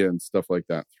media and stuff like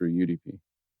that through UDP.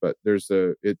 But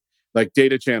like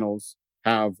data channels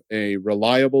have a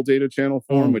reliable data channel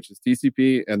form, which is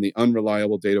TCP, and the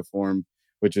unreliable data form,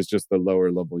 which is just the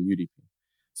lower level UDP.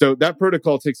 So that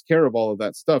protocol takes care of all of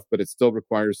that stuff, but it still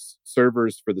requires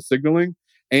servers for the signaling.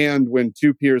 And when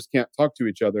two peers can't talk to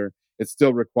each other, it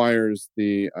still requires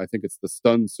I think it's the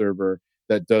stun server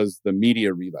that does the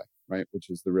media relay, right? Which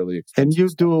is the really expensive And you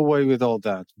stuff. do away with all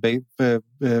that by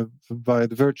the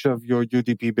virtue of your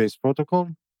UDP-based protocol?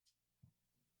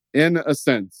 In a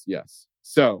sense, yes.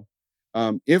 So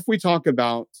if we talk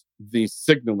about the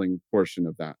signaling portion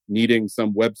of that, needing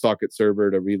some WebSocket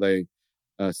server to relay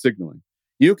signaling,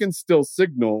 you can still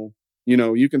signal,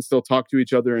 you can still talk to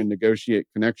each other and negotiate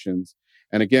connections.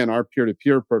 And again, our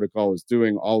peer-to-peer protocol is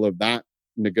doing all of that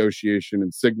negotiation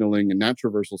and signaling and NAT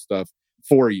traversal stuff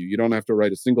for you. You don't have to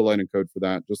write a single line of code for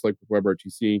that. Just like with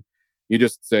WebRTC, you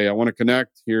just say, I want to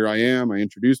connect. Here I am. I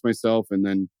introduce myself, and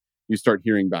then you start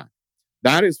hearing back.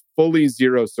 That is fully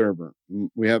zero server.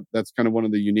 That's kind of one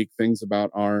of the unique things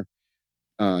about our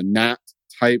NAT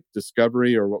type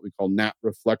discovery, or what we call NAT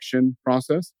reflection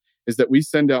process, is that we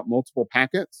send out multiple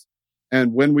packets.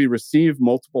 And when we receive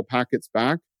multiple packets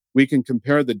back, we can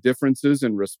compare the differences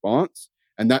in response.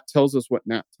 And that tells us what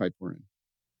NAT type we're in.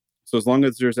 So as long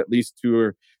as there's at least 2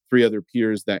 or 3 other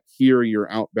peers that hear your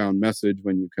outbound message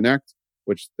when you connect,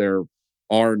 which there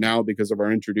are now because of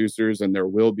our introducers, and there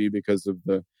will be because of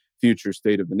the future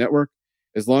state of the network,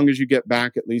 as long as you get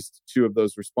back at least 2 of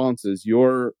those responses,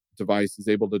 your device is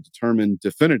able to determine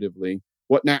definitively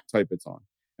what NAT type it's on.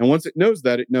 And once it knows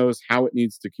that, it knows how it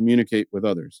needs to communicate with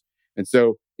others. And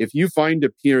so if you find a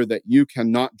peer that you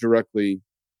cannot directly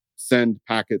send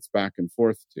packets back and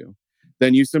forth to,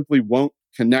 then you simply won't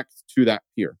connect to that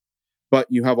peer. But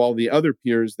you have all the other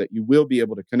peers that you will be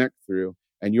able to connect through,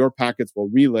 and your packets will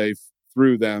relay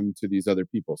through them to these other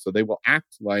people. So they will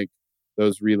act like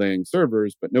those relaying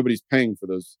servers, but nobody's paying for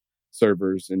those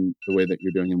servers in the way that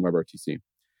you're doing in WebRTC.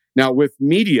 Now with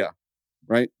media,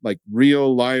 right, like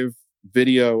real live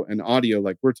video and audio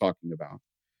like we're talking about,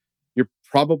 you're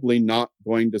probably not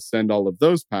going to send all of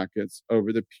those packets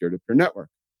over the peer-to-peer network.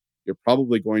 You're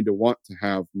probably going to want to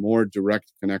have more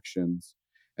direct connections.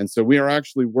 And so we are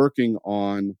actually working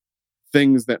on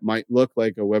things that might look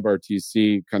like a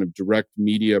WebRTC kind of direct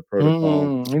media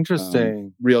protocol.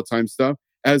 Interesting. Real-time stuff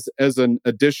as an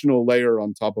additional layer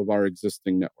on top of our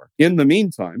existing network. In the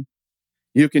meantime,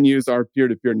 you can use our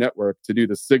peer-to-peer network to do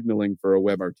the signaling for a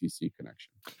WebRTC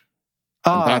connection.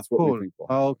 And that's what we think will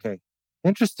happen. Okay.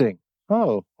 Interesting.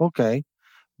 Oh, okay.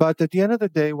 But at the end of the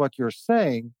day, what you're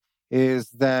saying is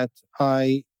that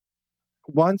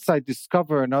once I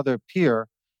discover another peer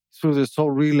through this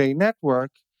whole relay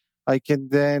network, I can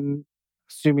then,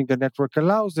 assuming the network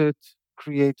allows it,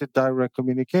 create a direct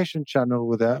communication channel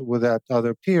with that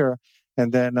other peer,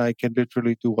 and then I can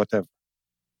literally do whatever.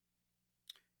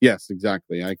 Yes,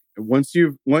 exactly.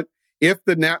 If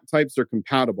the NAT types are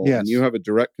compatible and you have a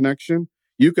direct connection,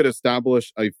 you could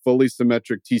establish a fully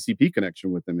symmetric TCP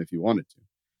connection with them if you wanted to.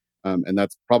 And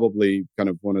that's probably kind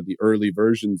of one of the early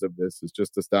versions of this, is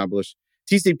just establish.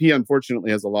 TCP,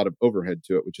 unfortunately, has a lot of overhead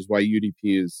to it, which is why UDP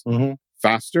is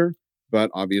faster, but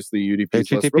obviously UDP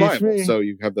is less reliable. So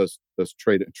you have those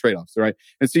trade-offs, right?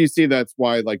 And so you see that's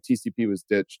why like TCP was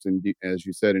ditched, and as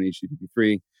you said, in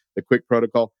HTTP3, the quick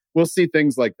protocol. We'll see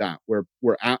things like that where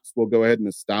apps will go ahead and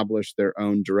establish their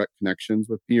own direct connections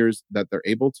with peers that they're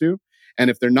able to. And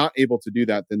if they're not able to do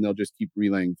that, then they'll just keep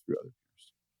relaying through other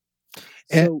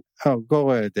peers. So,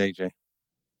 go ahead, AJ.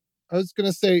 I was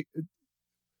going to say,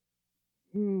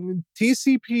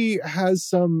 TCP has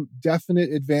some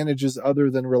definite advantages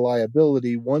other than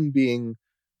reliability. One being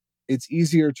it's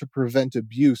easier to prevent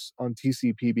abuse on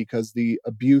TCP because the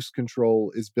abuse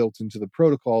control is built into the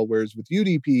protocol, whereas with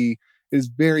UDP, it is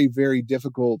very, very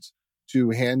difficult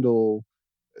to handle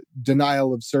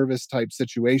denial of service type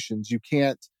situations. You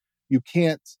can't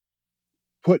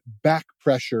put back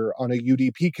pressure on a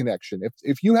UDP connection.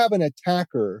 If you have an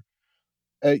attacker,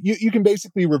 you can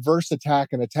basically reverse attack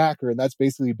an attacker, and that's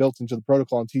basically built into the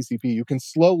protocol on TCP. You can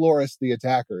slow Loris the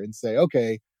attacker and say,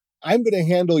 okay, I'm going to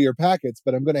handle your packets,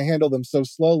 but I'm going to handle them so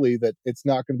slowly that it's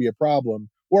not going to be a problem,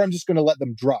 or I'm just going to let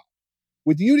them drop.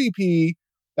 With UDP,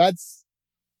 that's,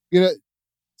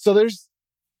 so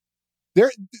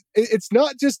it's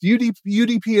not just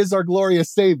UDP is our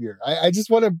glorious savior. I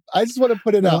just want to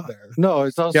put it out there. No,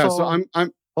 it's also, so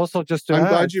I'm also just to I'm add,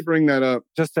 glad you bring that up.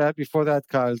 Just to add before that,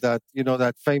 Kyle, that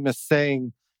that famous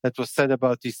saying that was said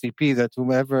about TCP, that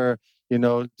whomever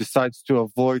decides to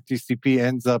avoid TCP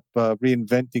ends up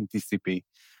reinventing TCP.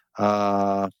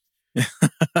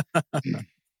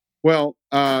 Well,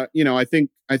 I think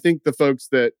the folks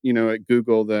that at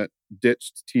Google that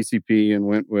ditched TCP and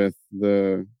went with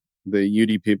the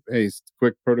UDP based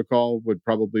quick protocol would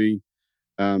probably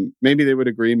maybe they would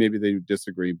agree, maybe they would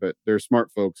disagree, but they're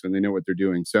smart folks and they know what they're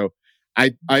doing. So I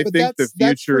think the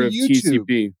future of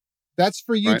TCP. That's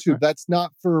for YouTube. Right? That's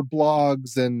not for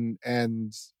blogs and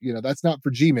that's not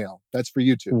for Gmail. That's for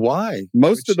YouTube. Why?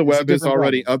 Most of the web is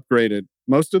already upgraded.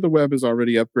 Most of the web is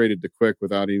already upgraded to quick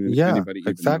without even anybody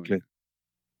even knowing it.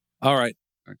 All right.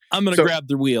 I'm going to grab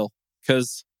the wheel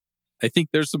because I think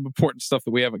there's some important stuff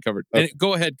that we haven't covered. Okay.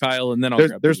 Go ahead, Kyle, and then I'll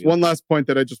grab There's the wheel. One last point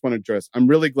that I just want to address. I'm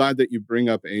really glad that you bring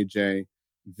up, AJ,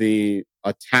 the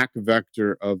attack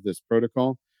vector of this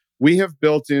protocol. We have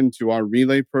built into our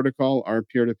relay protocol, our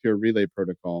peer-to-peer relay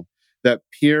protocol, that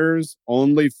peers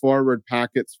only forward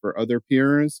packets for other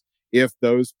peers if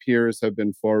those peers have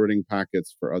been forwarding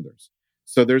packets for others.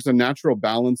 So there's a natural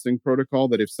balancing protocol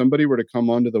that if somebody were to come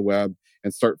onto the web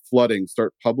and start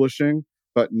publishing,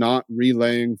 but not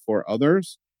relaying for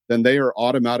others, then they are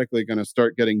automatically going to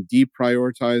start getting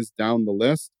deprioritized down the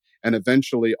list. And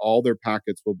eventually all their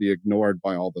packets will be ignored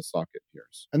by all the socket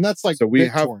peers. And that's like, so we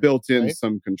have built in right?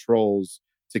 some controls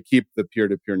to keep the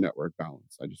peer-to-peer network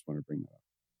balance. I just want to bring that up.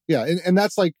 Yeah. And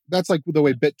that's like the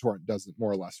way BitTorrent does it,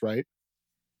 more or less, right?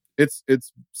 It's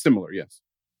similar. Yes.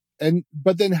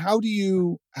 But then how do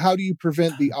you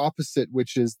prevent the opposite,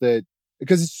 which is that,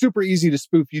 because it's super easy to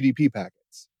spoof UDP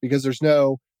packets because there's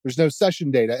no session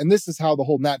data. And this is how the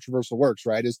whole NAT traversal works,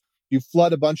 right? Is you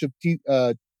flood a bunch of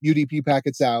UDP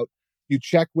packets out, you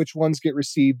check which ones get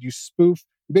received, you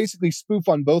basically spoof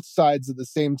on both sides at the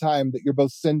same time that you're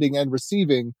both sending and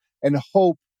receiving, and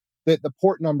hope that the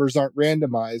port numbers aren't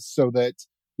randomized so that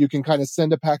you can kind of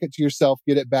send a packet to yourself,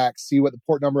 get it back, see what the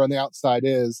port number on the outside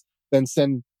is, then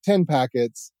send 10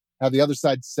 packets, have the other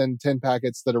side send 10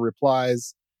 packets that are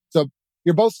replies. So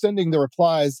you're both sending the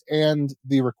replies and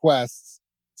the requests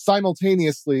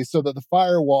simultaneously so that the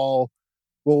firewall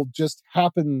will just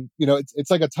happen.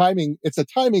 It's like a timing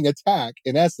attack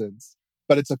in essence,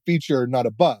 but it's a feature, not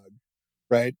a bug,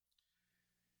 right?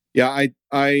 Yeah,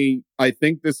 I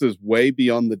think this is way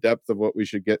beyond the depth of what we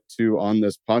should get to on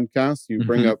this podcast. You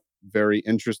bring up very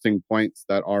interesting points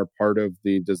that are part of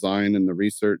the design and the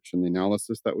research and the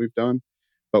analysis that we've done,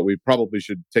 but we probably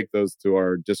should take those to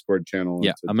our Discord channel.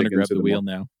 Yeah, I'm going to grab the wheel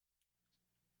now.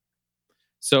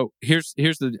 So here's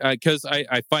the because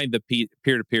I find the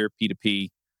peer-to-peer P2P.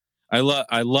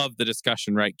 I love the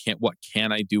discussion. Right? What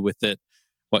can I do with it?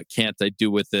 What can't I do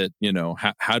with it?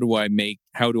 How do I make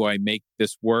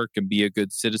this work and be a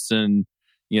good citizen?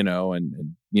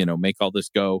 And make all this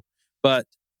go. But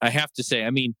I have to say,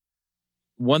 I mean,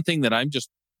 one thing that I'm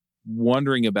just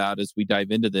wondering about as we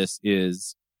dive into this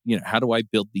is, how do I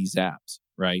build these apps?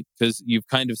 right? Because you've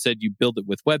kind of said you build it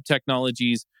with web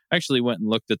technologies. I actually went and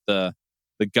looked at the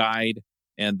guide,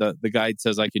 and the guide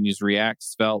says I can use React,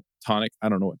 Svelte, Tonic. I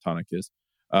don't know what Tonic is.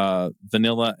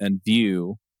 Vanilla and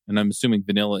Vue, and I'm assuming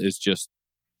Vanilla is just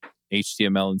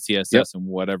HTML and CSS and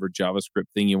whatever JavaScript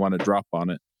thing you want to drop on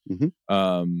it.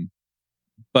 Mm-hmm.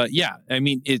 But yeah, I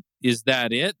mean, is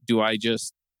that it?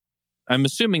 I'm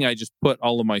assuming I just put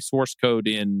all of my source code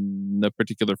in the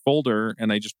particular folder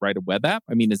and I just write a web app.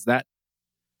 I mean, is that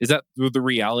the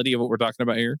reality of what we're talking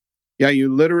about here? Yeah,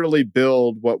 you literally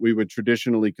build what we would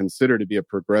traditionally consider to be a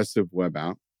progressive web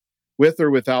app, with or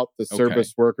without the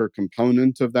service worker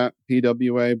component of that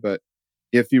PWA. But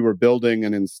if you were building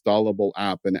an installable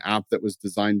app, an app that was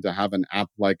designed to have an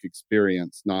app-like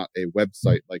experience, not a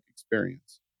website-like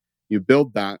experience, you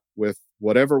build that with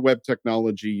whatever web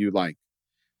technology you like.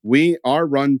 Our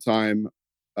runtime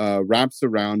wraps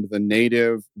around the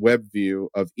native web view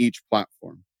of each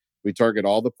platform. We target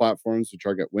all the platforms. We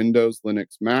target Windows,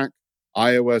 Linux, Mac,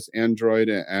 iOS, Android,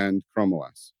 and Chrome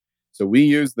OS. So we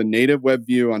use the native web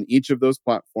view on each of those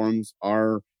platforms.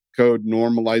 Our code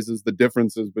normalizes the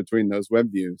differences between those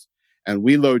web views. And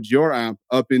we load your app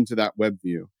up into that web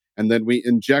view. And then we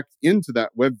inject into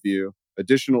that web view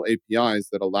additional APIs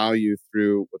that allow you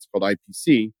through what's called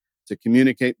IPC to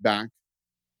communicate back,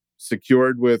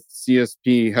 secured with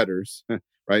CSP headers,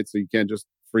 right? So you can't just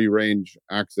free range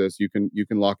access. You can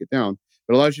lock it down.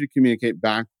 But it allows you to communicate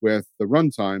back with the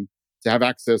runtime to have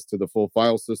access to the full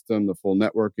file system, the full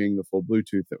networking, the full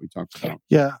Bluetooth that we talked about.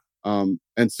 Yeah.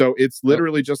 And so it's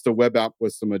literally just a web app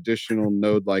with some additional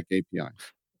node-like APIs.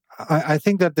 I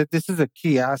think that this is a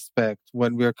key aspect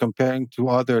when we're comparing to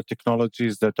other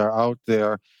technologies that are out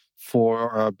there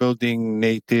for building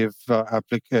native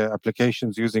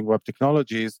applications using web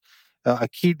technologies. A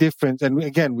key difference, and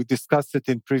again, we discussed it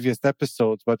in previous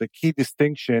episodes, but a key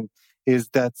distinction is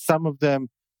that some of them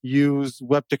use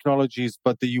web technologies,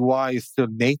 but the UI is still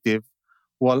native,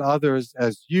 while others,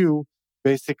 as you,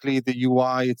 basically the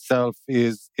UI itself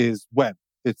is web.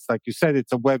 It's like you said,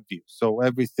 it's a web view. So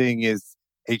everything is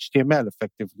HTML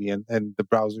effectively and the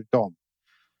browser DOM.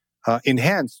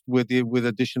 Enhanced with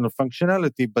additional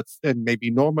functionality, but and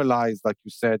maybe normalized, like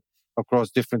you said,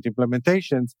 across different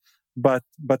implementations. But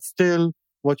still,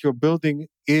 what you're building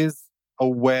is a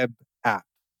web app.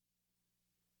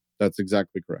 That's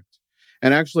exactly correct.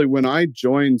 And actually, when I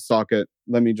joined Socket,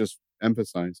 let me just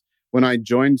emphasize, when I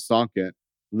joined Socket,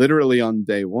 literally on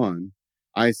day one,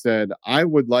 I said, I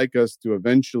would like us to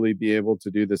eventually be able to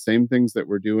do the same things that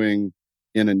we're doing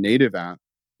in a native app,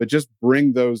 but just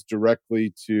bring those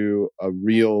directly to a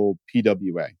real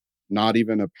PWA, not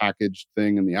even a packaged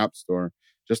thing in the App Store,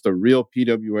 just a real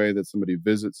PWA that somebody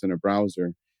visits in a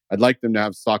browser. I'd like them to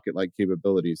have Socket-like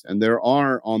capabilities. And there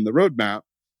are on the roadmap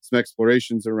some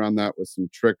explorations around that with some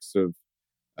tricks of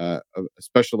a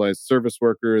specialized service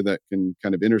worker that can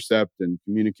kind of intercept and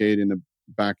communicate in a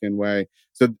back-end way.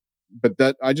 So, but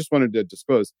that I just wanted to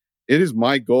disclose, it is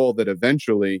my goal that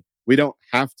eventually we don't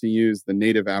have to use the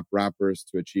native app wrappers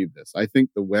to achieve this. I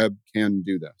think the web can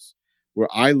do this. Where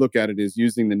I look at it is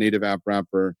using the native app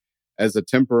wrapper as a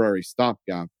temporary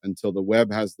stopgap until the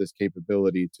web has this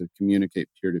capability to communicate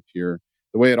peer-to-peer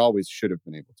the way it always should have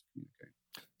been able to communicate.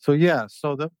 So yeah,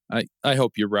 I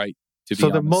hope you're right. To be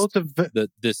honest, that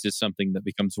this is something that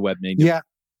becomes web native. Yeah.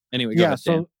 Anyway, go ahead,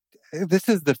 Dan. This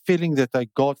is the feeling that I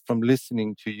got from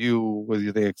listening to you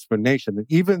with the explanation. And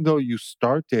even though you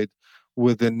started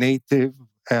with a native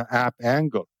app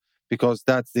angle, because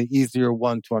that's the easier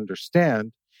one to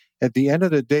understand, at the end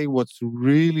of the day, what's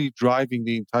really driving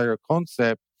the entire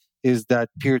concept is that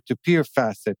peer-to-peer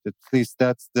facet. At least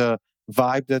that's the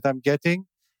vibe that I'm getting.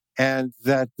 And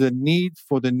that the need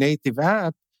for the native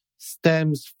app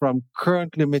stems from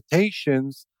current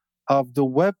limitations of the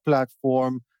web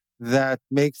platform that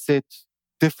makes it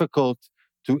difficult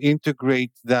to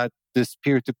integrate this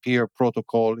peer-to-peer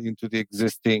protocol into the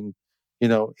existing,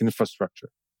 infrastructure.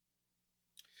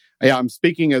 Yeah, I'm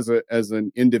speaking as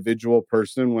an individual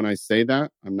person when I say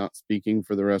that. I'm not speaking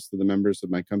for the rest of the members of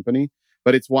my company,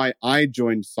 but it's why I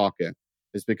joined Socket,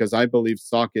 is because I believe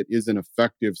Socket is an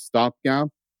effective stopgap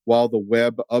while the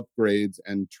web upgrades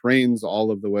and trains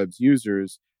all of the web's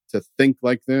users to think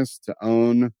like this, to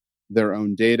own their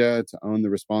own data, to own the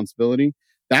responsibility.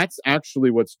 That's actually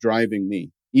what's driving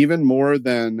me, even more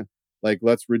than like,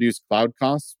 let's reduce cloud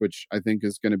costs, which I think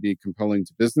is going to be compelling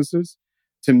to businesses.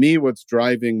 To me, what's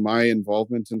driving my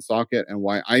involvement in Socket and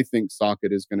why I think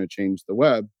Socket is going to change the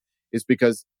web is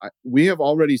because we have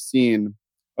already seen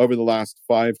over the last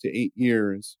 5 to 8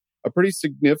 years a pretty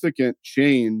significant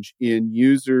change in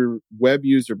web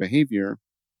user behavior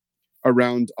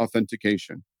around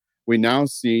authentication. We now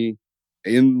see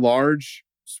in large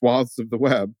swaths of the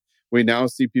web, we now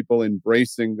see people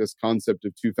embracing this concept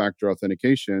of two-factor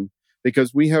authentication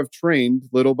because we have trained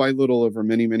little by little over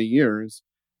many, many years,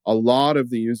 a lot of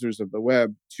the users of the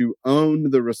web to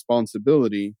own the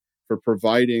responsibility for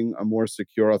providing a more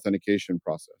secure authentication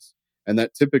process. And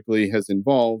that typically has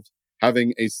involved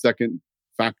having a second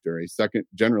factor,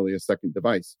 generally a second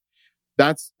device.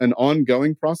 That's an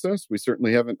ongoing process. We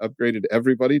certainly haven't upgraded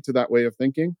everybody to that way of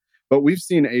thinking, but we've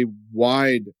seen a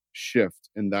wide shift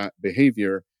in that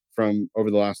behavior from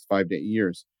over the last 5 to 8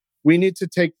 years. We need to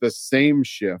take the same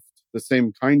shift, the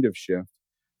same kind of shift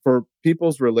for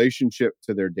people's relationship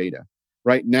to their data.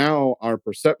 Right now, our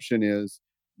perception is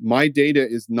my data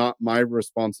is not my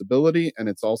responsibility and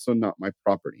it's also not my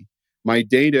property. My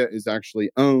data is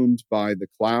actually owned by the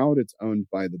cloud. It's owned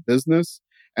by the business.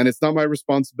 And it's not my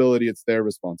responsibility, it's their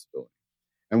responsibility.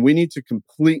 And we need to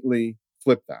completely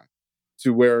flip that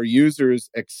to where users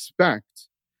expect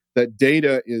that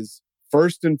data is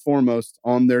first and foremost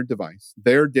on their device.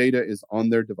 Their data is on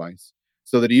their device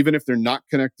so that even if they're not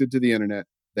connected to the internet,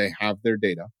 they have their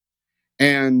data.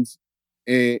 And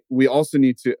we also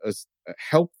need to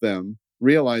help them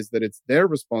realize that it's their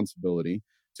responsibility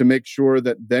to make sure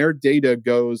that their data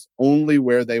goes only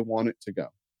where they want it to go,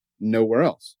 nowhere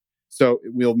else. So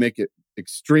we'll make it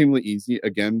extremely easy,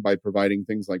 again, by providing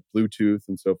things like Bluetooth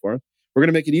and so forth. We're going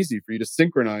to make it easy for you to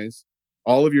synchronize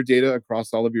all of your data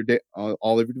across all of your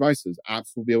devices.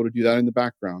 Apps will be able to do that in the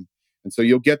background. And so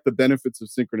you'll get the benefits of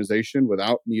synchronization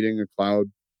without needing a cloud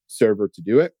server to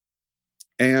do it.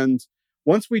 And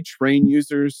once we train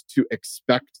users to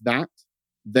expect that,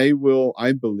 they will,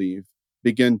 I believe,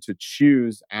 begin to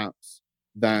choose apps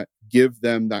that give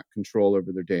them that control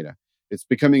over their data. It's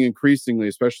becoming increasingly,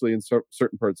 especially in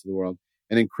certain parts of the world,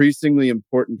 an increasingly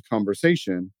important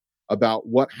conversation about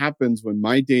what happens when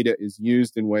my data is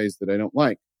used in ways that I don't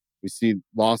like. We see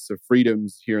loss of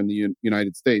freedoms here in the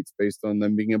United States based on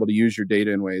them being able to use your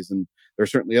data in ways. And there are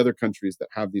certainly other countries that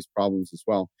have these problems as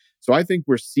well. So I think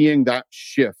we're seeing that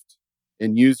shift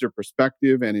in user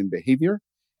perspective and in behavior.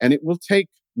 And it will take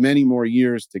many more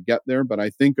years to get there. But I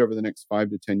think over the next 5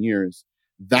 to 10 years,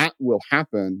 that will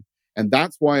happen. And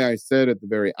that's why I said at the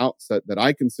very outset that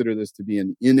I consider this to be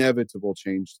an inevitable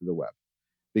change to the web.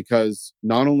 Because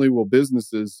not only will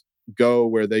businesses go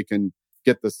where they can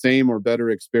get the same or better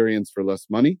experience for less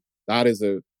money, that is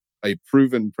a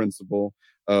proven principle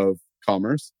of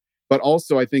commerce, but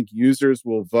also I think users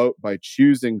will vote by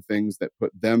choosing things that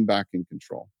put them back in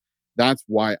control. That's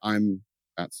why I'm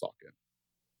at Socket.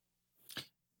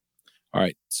 All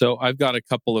right. So I've got a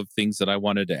couple of things that I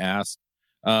wanted to ask.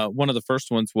 One of the first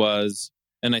ones was,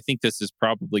 and I think this is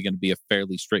probably going to be a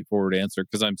fairly straightforward answer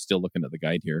because I'm still looking at the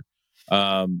guide here.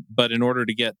 But in order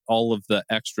to get all of the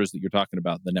extras that you're talking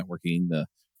about, the networking, the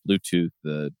Bluetooth,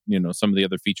 some of the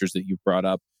other features that you've brought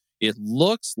up, it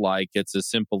looks like it's as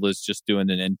simple as just doing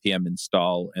an npm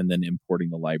install and then importing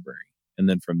the library. And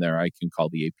then from there, I can call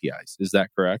the APIs. Is that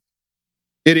correct?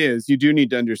 It is. You do need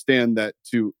to understand that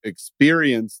to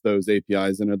experience those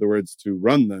APIs, in other words, to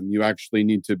run them, you actually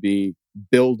need to be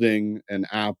building an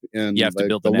app in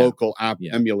the local app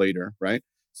emulator, right?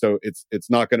 So it's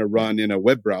not going to run in a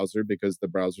web browser because the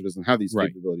browser doesn't have these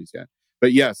capabilities yet.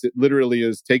 But yes, it literally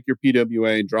is take your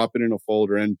PWA, drop it in a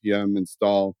folder, npm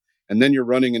install, and then you're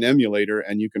running an emulator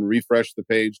and you can refresh the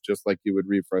page just like you would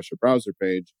refresh a browser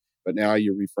page. But now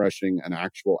you're refreshing an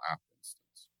actual app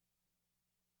instance.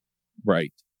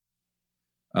 Right.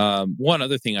 One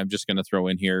other thing I'm just going to throw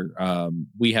in here.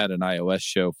 We had an iOS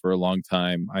show for a long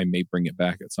time. I may bring it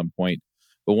back at some point.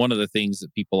 But one of the things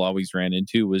that people always ran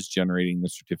into was generating the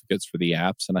certificates for the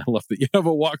apps. And I love that you have a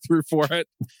walkthrough for it.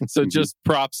 So just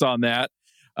props on that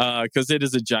because it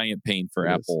is a giant pain for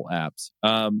Apple apps.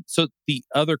 So the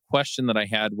other question that I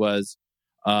had was,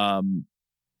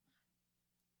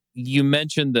 you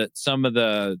mentioned that some of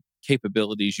the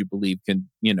capabilities you believe can,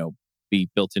 be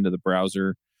built into the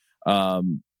browser. Are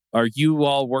you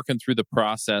all working through the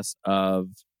process of,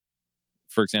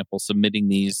 for example, submitting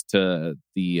these to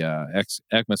the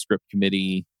ECMAScript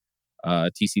committee,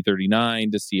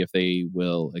 TC39, to see if they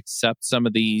will accept some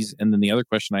of these? And then the other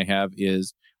question I have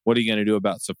is, what are you going to do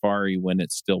about Safari when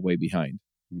it's still way behind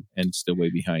and still way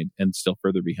behind and still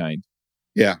further behind?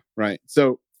 Yeah, right.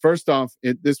 So first off,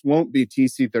 this won't be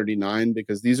TC39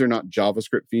 because these are not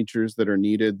JavaScript features that are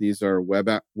needed. These are web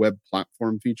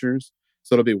platform features.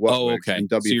 So it'll be and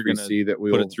W3C that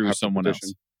we will put it through someone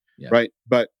else. Yeah. Right.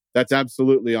 But that's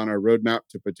absolutely on our roadmap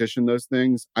to petition those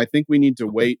things. I think we need to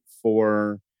wait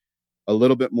for a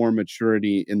little bit more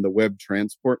maturity in the web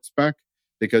transport spec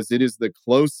because it is the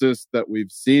closest that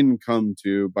we've seen come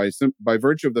to by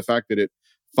virtue of the fact that it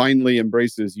finally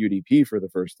embraces UDP for the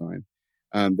first time.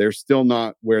 They're still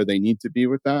not where they need to be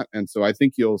with that. And so I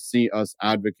think you'll see us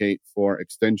advocate for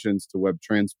extensions to web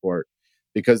transport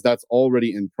because that's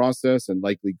already in process and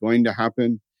likely going to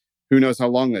happen. Who knows how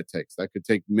long that takes? That could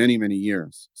take many, many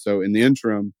years. So in the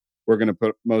interim, we're going to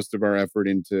put most of our effort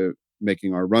into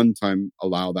making our runtime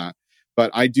allow that.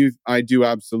 But I do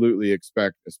absolutely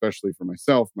expect, especially for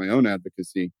myself, my own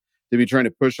advocacy, to be trying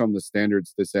to push on the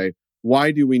standards to say,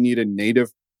 why do we need a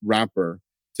native wrapper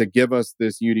to give us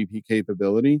this UDP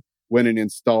capability when an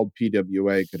installed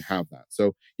PWA could have that?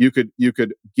 So you could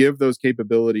give those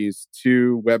capabilities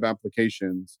to web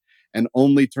applications and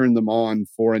only turn them on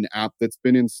for an app that's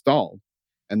been installed.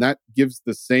 And that gives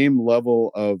the same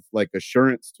level of like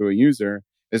assurance to a user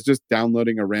as just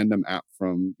downloading a random app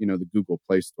from, the Google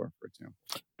Play Store, for example.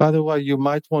 By the way, you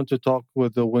might want to talk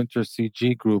with the Winter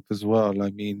CG group as well.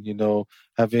 I mean,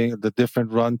 having the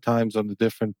different runtimes on the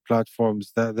different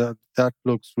platforms, that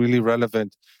looks really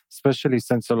relevant, especially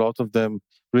since a lot of them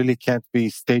really can't be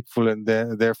stateful and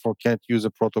therefore can't use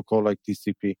a protocol like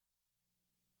TCP.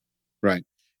 Right.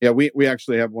 Yeah, we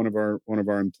actually have one of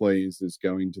our employees is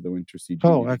going to the Winter CG.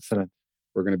 Oh, excellent.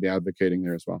 We're going to be advocating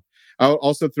there as well. I'll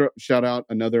also shout out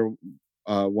another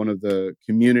one of the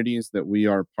communities that we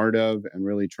are part of and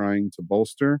really trying to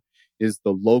bolster is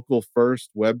the Local First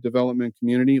web development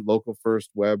community.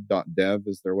 Localfirstweb.dev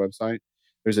is their website.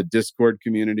 There's a Discord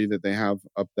community that they have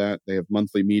up that. They have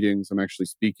monthly meetings. I'm actually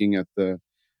speaking at the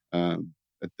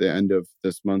end of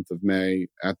this month of May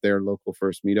at their Local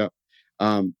First meetup.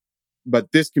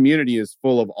 But this community is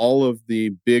full of all of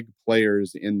the big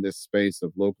players in this space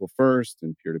of local first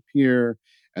and peer-to-peer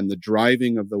and the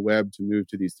driving of the web to move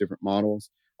to these different models.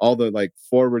 All the like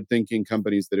forward-thinking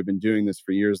companies that have been doing this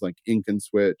for years, like Ink and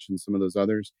Switch and some of those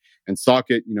others. And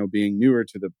Socket, being newer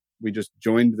to we just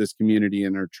joined this community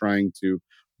and are trying to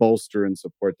bolster and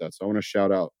support that. So I want to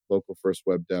shout out Local First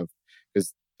Web Dev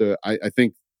because I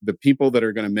think the people that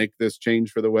are going to make this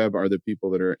change for the web are the people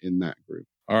that are in that group.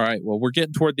 All right. Well, we're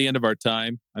getting toward the end of our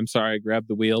time. I'm sorry I grabbed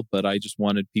the wheel, but I just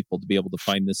wanted people to be able to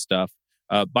find this stuff.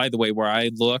 By the way, where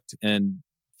I looked and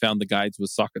found the guides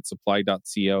was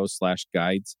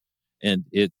socketsupply.co/guides. And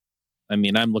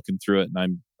I'm looking through it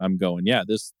and I'm going, yeah,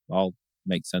 this all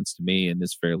makes sense to me and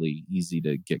is fairly easy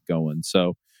to get going.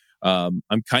 So I'm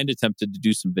kind of tempted to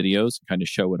do some videos and kind of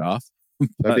show it off.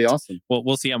 That'd be awesome. Well,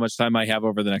 we'll see how much time I have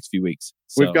over the next few weeks.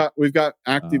 So, we've got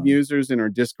active users in our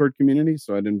Discord community,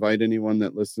 so I'd invite anyone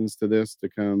that listens to this to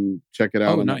come check it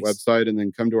out on that website, and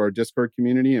then come to our Discord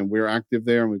community. And we're active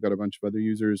there, and we've got a bunch of other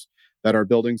users that are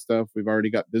building stuff. We've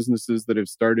already got businesses that have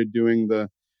started doing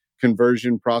the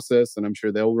conversion process, and I'm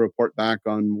sure they'll report back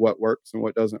on what works and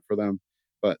what doesn't for them.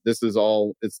 But this is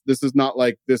not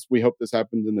like this. We hope this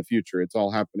happens in the future. It's all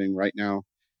happening right now,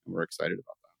 and we're excited about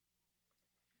that.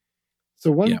 So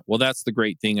well, that's the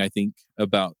great thing I think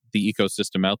about the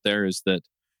ecosystem out there is that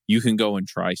you can go and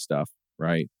try stuff,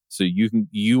 right? So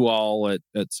you all at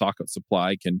Socket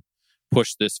Supply can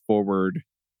push this forward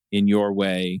in your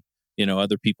way.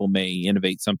 Other people may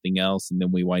innovate something else, and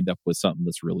then we wind up with something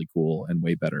that's really cool and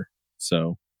way better.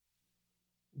 So,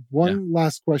 one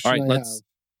last question I have: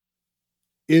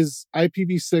 is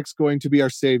IPv6 going to be our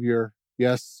savior?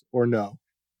 Yes or no?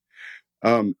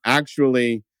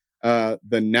 Actually.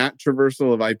 The NAT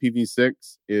traversal of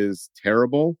IPv6 is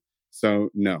terrible. So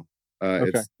no,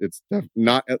 okay. It's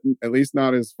not, at least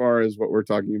not as far as what we're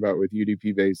talking about with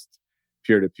UDP based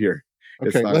peer-to-peer.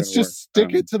 Okay, let's just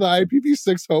stick it to the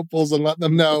IPv6 hopefuls and let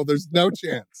them know there's no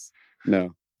chance.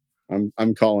 No,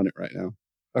 I'm calling it right now.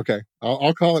 Okay,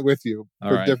 I'll call it with you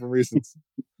for different reasons.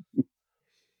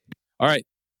 All right,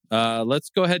 let's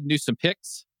go ahead and do some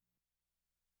picks.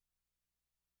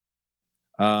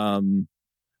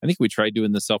 I think we tried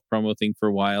doing the self-promo thing for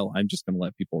a while. I'm just going to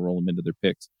let people roll them into their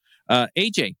picks.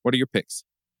 AJ, what are your picks?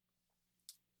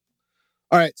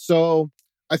 All right, so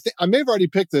I think I may have already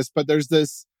picked this, but there's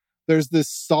this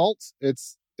salt.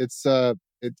 It's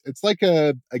like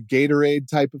a Gatorade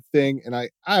type of thing, and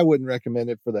I wouldn't recommend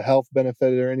it for the health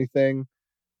benefit or anything,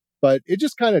 but it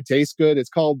just kind of tastes good. It's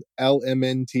called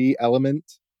LMNT,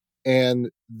 Element. And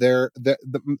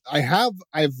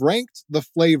I've ranked the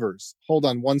flavors. Hold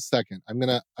on one second. I'm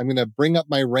gonna bring up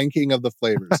my ranking of the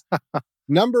flavors.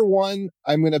 Number 1,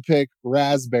 I'm gonna pick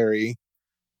raspberry,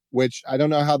 which I don't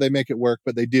know how they make it work,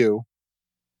 but they do.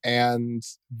 And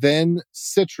then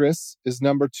citrus is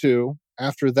number 2.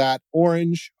 After that,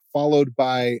 orange, followed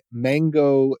by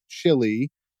mango chili.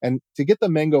 And to get the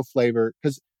mango flavor,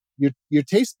 because your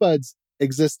taste buds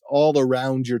exist all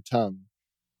around your tongue.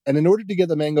 And in order to get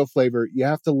the mango flavor, you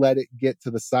have to let it get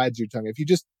to the sides of your tongue. If you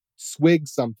just swig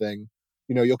something,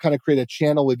 you'll kind of create a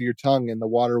channel with your tongue, and the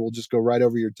water will just go right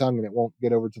over your tongue, and it won't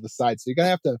get over to the side. So you're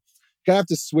gonna have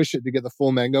to swish it to get the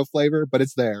full mango flavor, but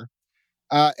it's there.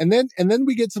 And then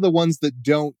we get to the ones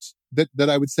that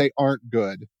I would say aren't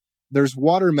good. There's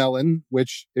watermelon,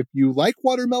 which if you like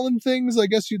watermelon things, I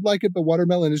guess you'd like it, but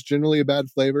watermelon is generally a bad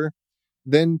flavor.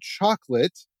 Then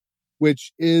chocolate,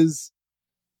 which is,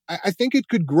 I think it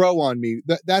could grow on me.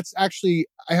 That's actually,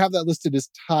 I have that listed as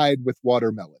tied with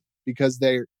watermelon because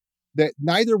that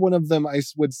neither one of them I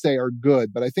would say are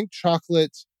good, but I think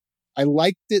chocolate, I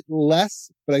liked it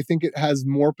less, but I think it has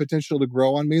more potential to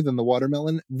grow on me than the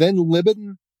watermelon. Then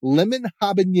lemon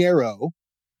habanero.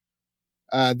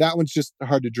 That one's just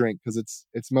hard to drink because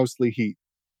it's mostly heat.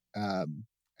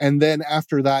 And then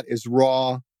after that is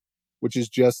raw, which is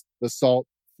just the salt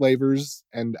flavors,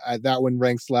 and that one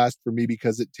ranks last for me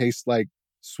because it tastes like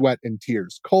sweat and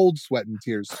tears, cold sweat and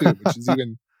tears too, which is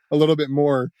even a little bit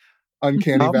more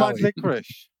uncanny How about valley.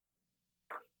 licorice?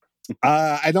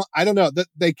 I don't know.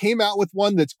 They came out with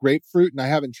one that's grapefruit, and I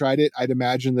haven't tried it. I'd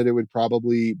imagine that it would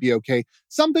probably be okay.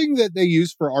 Something that they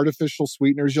use for artificial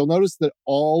sweeteners. You'll notice that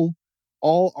all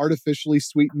artificially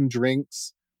sweetened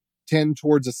drinks tend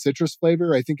towards a citrus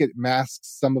flavor. I think it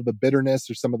masks some of the bitterness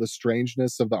or some of the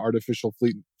strangeness of the artificial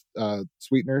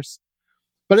sweeteners.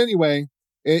 But anyway,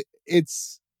 they're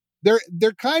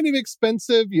kind of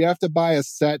expensive. You have to buy a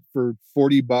set for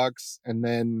 $40, and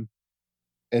then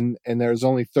and there's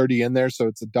only 30 in there, so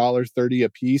it's $1.30 a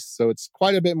piece. So it's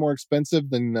quite a bit more expensive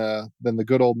than the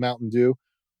good old Mountain Dew.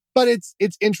 But it's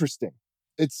interesting.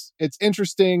 It's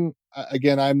interesting.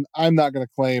 Again, I'm not going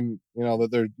to claim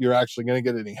that you're actually going to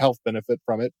get any health benefit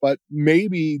from it, but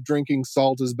maybe drinking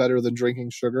salt is better than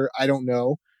drinking sugar. I don't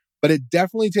know, but it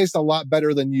definitely tastes a lot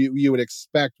better than you would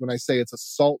expect when I say it's a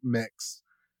salt mix,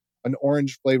 an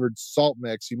orange flavored salt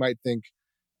mix. You might think,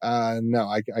 no,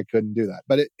 I couldn't do that,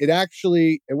 but it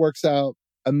actually works out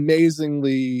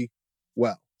amazingly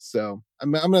well. So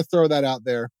I'm going to throw that out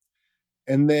there,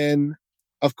 and then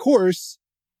of course,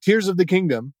 Tears of the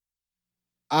Kingdom.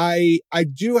 I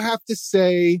do have to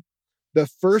say, the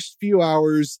first few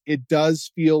hours, it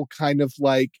does feel kind of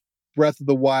like Breath of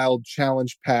the Wild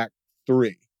Challenge Pack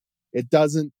 3. It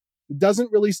doesn't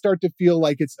really start to feel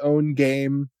like its own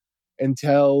game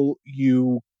until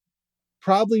you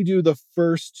probably do the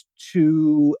first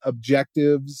 2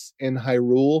 objectives in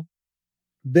Hyrule.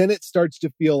 Then it starts to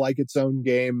feel like its own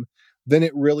game. Then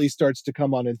it really starts to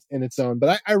come on in its own.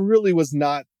 But I really was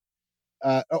not.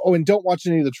 And don't watch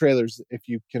any of the trailers if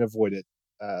you can avoid it,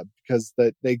 because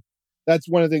that's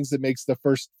one of the things that makes the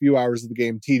first few hours of the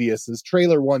game tedious. Is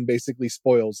trailer 1 basically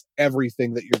spoils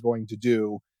everything that you're going to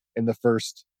do in the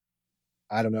first,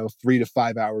 I don't know, 3 to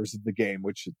 5 hours of the game,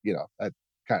 which that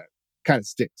kind of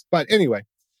stinks. But anyway,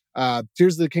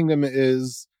 Tears of the Kingdom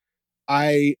is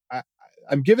I'm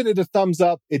giving it a thumbs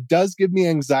up. It does give me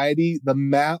anxiety. The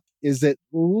map is at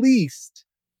least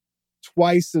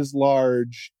twice as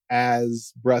large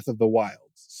as Breath of the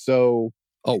Wild. So,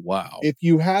 oh wow! If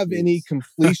you have any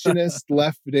completionist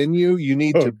left in you, you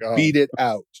need to beat it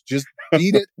out. Just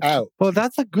beat it out. Well,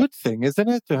 that's a good thing, isn't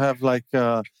it? To have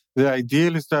the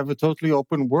ideal is to have a totally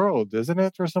open world, isn't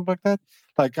it, or something like that?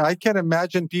 Like I can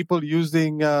imagine people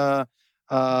using socket.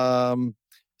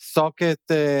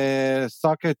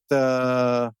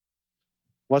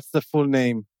 What's the full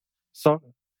name?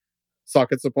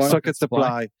 Socket supply. Socket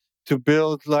supply to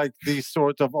build like these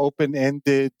sort of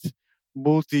open-ended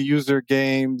multi-user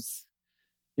games,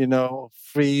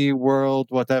 free world,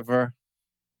 whatever.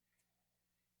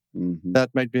 Mm-hmm. That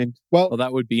might be well,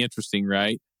 that would be interesting,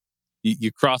 right?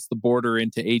 You cross the border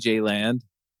into AJ land,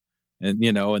 and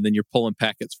and then you're pulling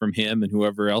packets from him and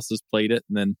whoever else has played it,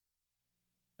 and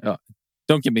then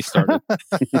don't get me started.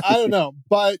 I don't know,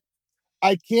 but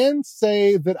I can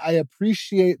say that I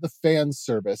appreciate the fan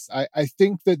service. I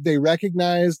think that they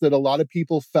recognize that a lot of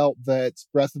people felt that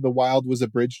Breath of the Wild was a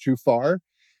bridge too far.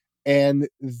 And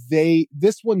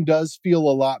this one does feel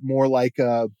a lot more like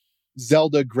a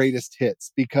Zelda greatest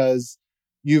hits, because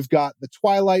you've got the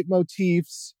Twilight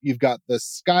motifs, you've got the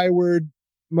Skyward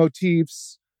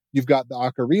motifs, you've got the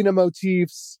Ocarina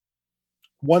motifs.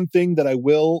 One thing that I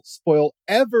will spoil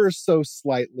ever so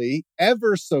slightly,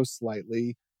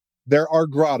 there are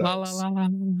grottos. La, la, la, la, la.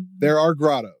 There are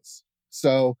grottos.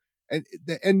 So,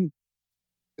 and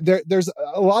there's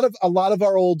a lot of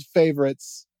our old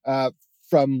favorites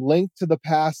from Link to the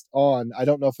Past on. I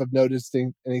don't know if I've noticed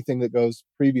anything that goes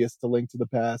previous to Link to the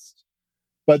Past,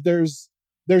 but there's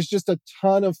just a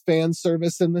ton of fan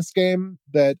service in this game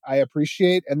that I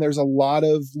appreciate, and there's a lot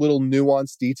of little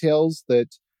nuanced details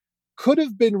that could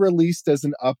have been released as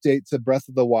an update to Breath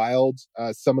of the Wild.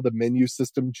 Some of the menu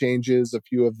system changes, a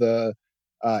few of the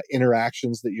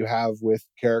interactions that you have with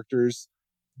characters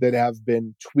that have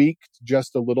been tweaked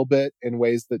just a little bit in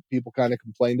ways that people kind of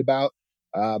complained about,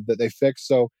 that they fixed.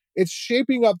 So it's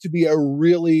shaping up to be a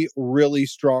really, really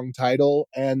strong title.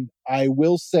 And I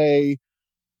will say,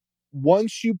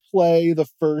 once you play the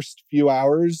first few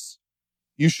hours,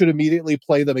 you should immediately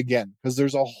play them again, because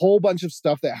there's a whole bunch of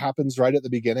stuff that happens right at the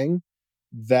beginning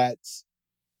that,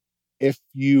 if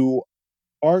you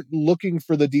aren't looking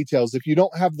for the details, if you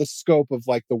don't have the scope of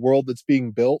like the world that's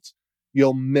being built,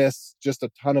 you'll miss just a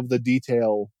ton of the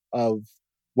detail of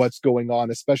what's going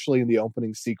on, especially in the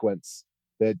opening sequence.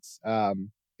 That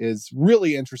is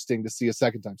really interesting to see a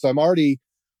second time. So I'm already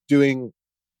doing,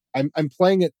 I'm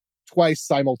playing it twice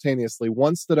simultaneously.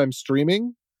 Once that I'm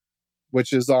streaming,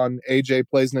 which is on AJ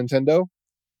Plays Nintendo,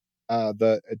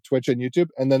 the Twitch and YouTube,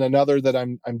 and then another that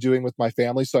I'm doing with my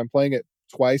family. So I'm playing it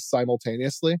twice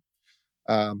simultaneously.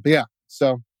 But yeah,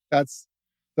 so that's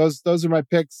those are my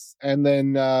picks. And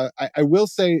then I will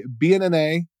say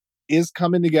BNNA is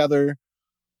coming together.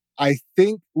 I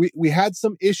think we had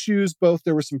some issues. Both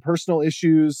there were some personal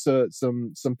issues,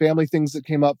 some family things that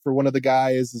came up for one of the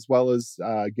guys, as well as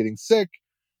getting sick.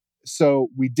 So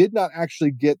we did not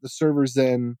actually get the servers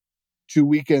in 2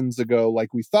 weekends ago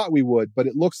like we thought we would. But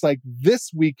it looks like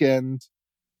this weekend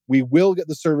we will get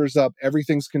the servers up.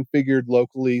 Everything's configured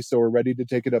locally, so we're ready to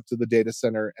take it up to the data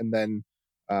center and then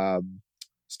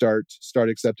start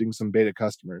accepting some beta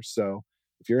customers. So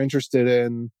if you're interested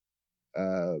in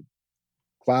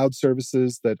cloud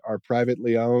services that are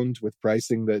privately owned with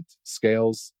pricing that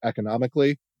scales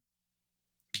economically,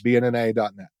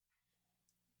 bnna.net.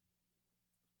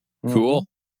 Cool.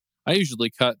 I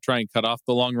usually try and cut off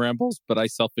the long rambles, but I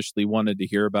selfishly wanted to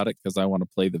hear about it because I want to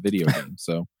play the video game.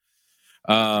 So,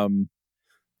 Dan,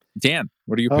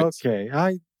 what are your picks? Okay,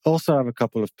 I also have a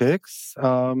couple of picks.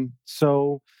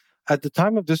 So at the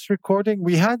time of this recording,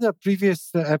 we had a previous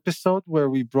episode where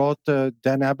we brought Dan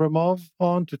Abramov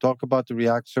on to talk about the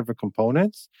React server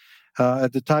components.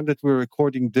 At the time that we're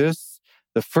recording this,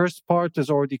 the first part has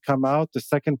already come out. The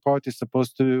second part is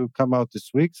supposed to come out this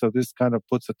week. So this kind of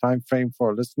puts a time frame for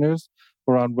our listeners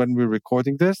around when we're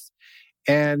recording this.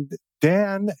 And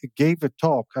Dan gave a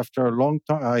talk after a long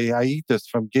time hiatus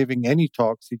from giving any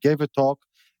talks. He gave a talk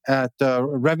at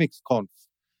RemixConf,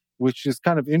 which is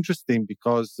kind of interesting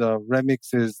because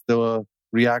Remix is the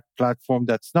React platform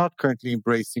that's not currently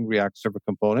embracing React server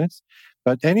components.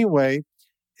 But anyway,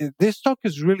 this talk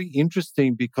is really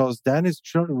interesting because Dan is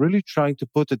really trying to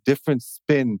put a different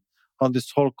spin on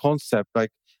this whole concept.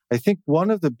 Like, I think one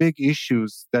of the big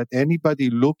issues that anybody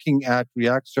looking at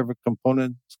React server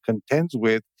components contends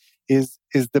with is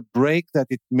the break that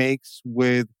it makes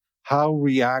with how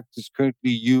React is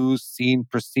currently used, seen,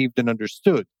 perceived, and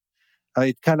understood.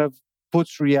 It kind of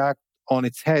puts React on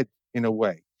its head in a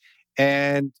way.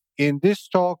 And in this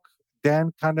talk,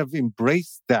 Dan kind of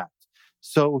embraced that.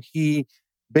 So he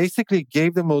basically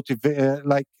gave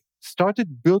the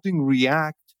started building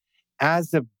React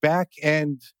as a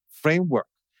back-end framework,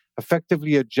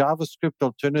 effectively a JavaScript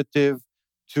alternative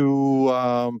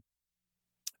to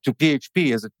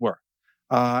PHP, as it were,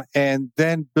 and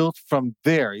then built from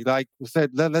there. Like we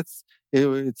said,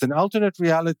 it's an alternate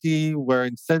reality where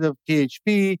instead of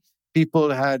PHP,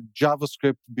 people had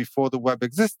JavaScript before the web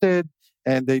existed,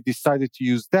 and they decided to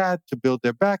use that to build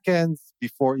their backends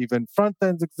before even front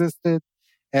ends existed.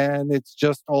 And it's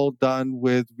just all done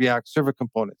with React server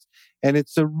components. And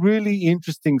it's a really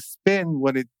interesting spin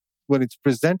when it's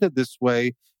presented this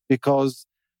way, because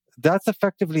that's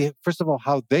effectively, first of all,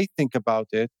 how they think about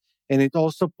it. And it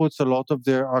also puts a lot of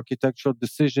their architectural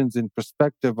decisions in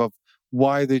perspective of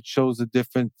why they chose the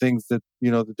different things that,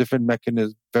 the different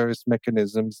various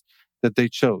mechanisms that they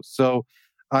chose. So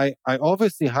I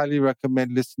obviously highly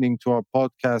recommend listening to our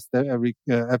podcast every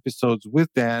episodes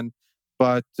with Dan,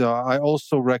 but I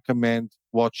also recommend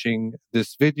watching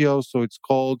this video. So it's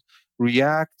called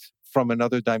React from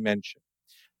Another Dimension.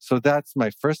 So that's my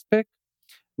first pick.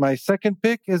 My second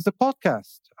pick is the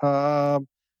podcast,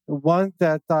 one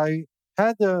that I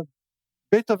had a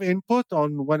bit of input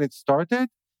on when it started,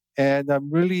 and I'm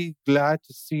really glad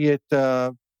to see it,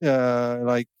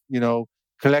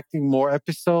 collecting more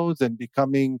episodes and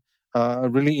becoming a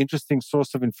really interesting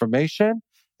source of information.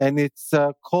 And it's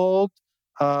called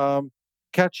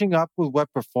Catching Up with Web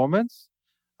Performance.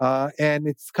 And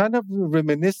it's kind of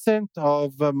reminiscent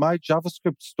of my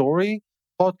JavaScript Story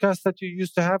podcast that you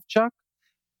used to have, Chuck,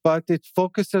 but it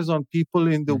focuses on people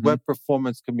in the web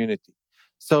performance community.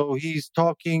 So he's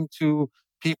talking to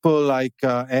people like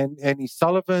Annie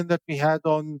Sullivan that we had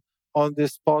on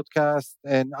this podcast,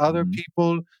 and other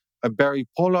people Barry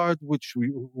Pollard, which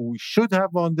we should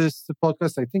have on this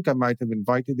podcast. I think I might have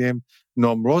invited him.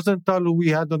 Noam Rosenthal, who we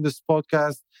had on this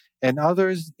podcast, and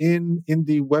others in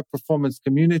the web performance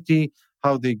community,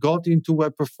 how they got into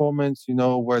web performance,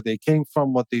 where they came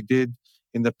from, what they did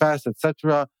in the past,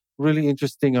 etc. Really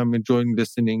interesting. I'm enjoying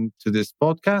listening to this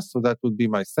podcast. So that would be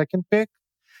my second pick.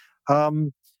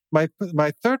 My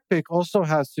third pick also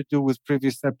has to do with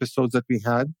previous episodes that we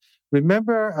had.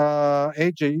 Remember,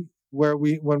 AJ,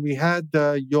 when we had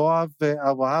Yoav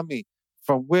Avrahami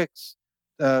from Wix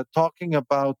talking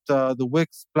about the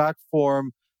Wix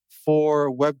platform for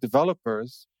web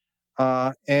developers,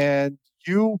 and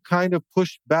you kind of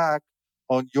pushed back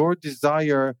on your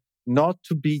desire not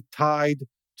to be tied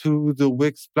to the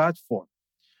Wix platform.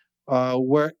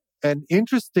 And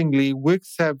interestingly,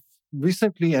 Wix have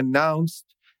recently announced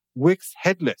Wix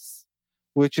Headless,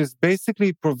 which is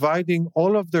basically providing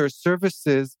all of their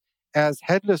services as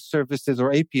headless services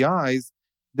or APIs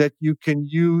that you can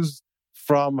use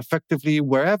from effectively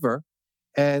wherever.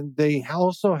 And they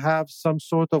also have some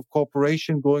sort of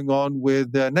cooperation going on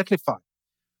with Netlify.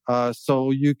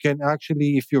 So you can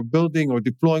actually, if you're building or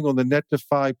deploying on the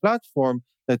Netlify platform,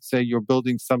 let's say you're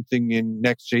building something in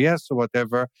Next.js or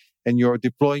whatever, and you're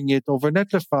deploying it over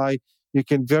Netlify, you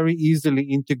can very easily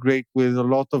integrate with a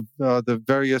lot of the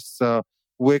various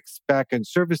Wix backend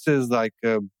services like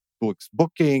Wix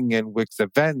Booking and Wix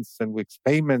Events and Wix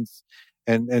Payments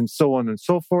and so on and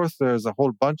so forth. There's a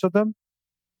whole bunch of them.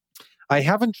 I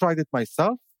haven't tried it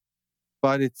myself,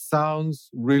 but it sounds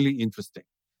really interesting.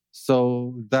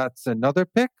 So that's another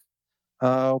pick.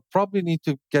 Probably need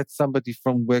to get somebody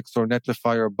from Wix or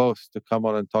Netlify or both to come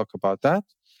on and talk about that.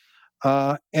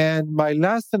 And my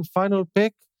last and final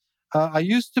pick, I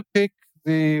used to pick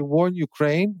the war in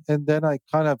Ukraine, and then I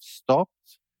kind of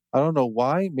stopped. I don't know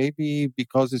why. Maybe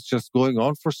because it's just going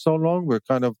on for so long. We're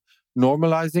kind of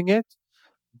normalizing it.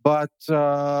 But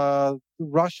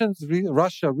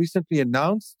Russia recently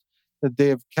announced that they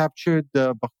have captured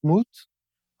Bakhmut.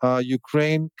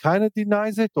 Ukraine kind of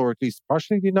denies it, or at least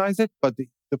partially denies it. But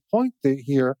the point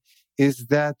here is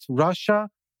that Russia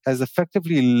has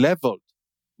effectively leveled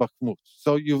Bakhmut.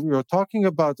 So you're talking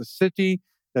about a city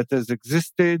that has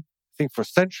existed, I think, for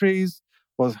centuries,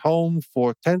 was home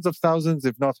for tens of thousands,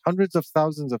 if not hundreds of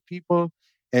thousands of people,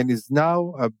 and is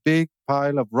now a big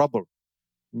pile of rubble.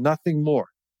 Nothing more.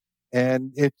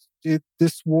 And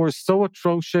this war is so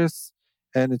atrocious,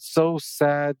 and it's so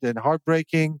sad and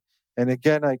heartbreaking. And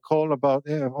again, I call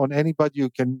on anybody who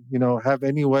can, have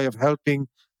any way of helping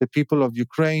the people of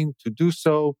Ukraine to do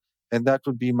so. And that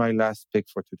would be my last pick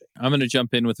for today. I'm going to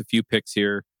jump in with a few picks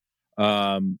here.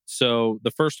 So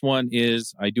the first one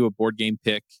is I do a board game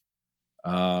pick.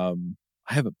 I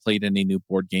haven't played any new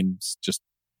board games just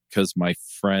because my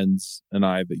friends and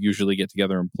I that usually get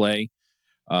together and play.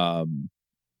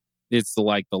 It's the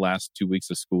last 2 weeks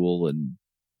of school, and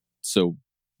so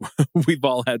we've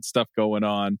all had stuff going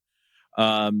on.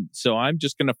 So I'm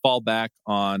just going to fall back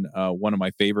on one of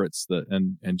my favorites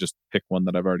and just pick one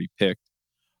that I've already picked.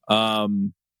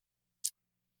 And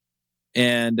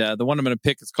the one I'm going to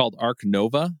pick is called Ark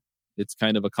Nova. It's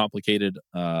kind of a complicated,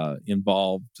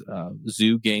 involved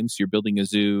zoo game. So you're building a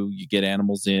zoo, you get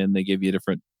animals in, they give you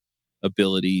different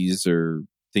abilities or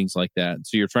things like that.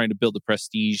 So you're trying to build the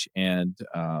prestige and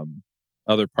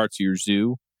other parts of your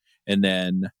zoo. And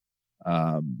then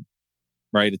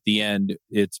right at the end,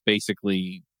 it's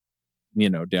basically,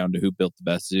 down to who built the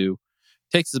best zoo.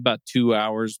 It takes us about 2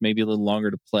 hours, maybe a little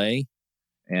longer to play.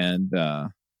 And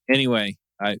anyway,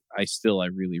 I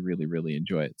really, really, really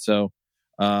enjoy it. So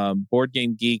Board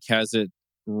Game Geek has it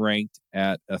ranked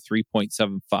at a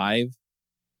 3.75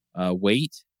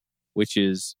 weight, which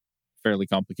is a fairly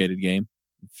complicated game,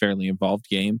 fairly involved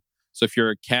game. So if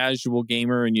you're a casual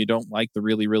gamer and you don't like the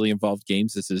really, really involved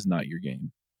games, this is not your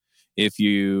game. If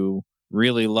you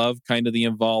really love kind of the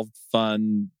involved,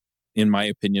 fun, in my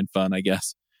opinion, fun, I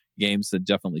guess, games, then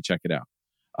definitely check it out.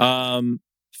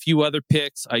 Few other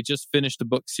picks. I just finished a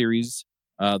book series.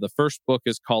 The first book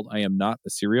is called I Am Not a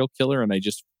Serial Killer, and I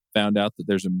just found out that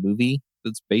there's a movie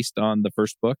that's based on the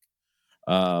first book.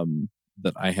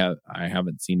 That I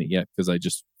haven't seen it yet because I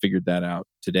just figured that out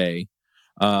today.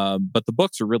 But the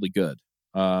books are really good.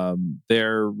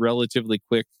 They're relatively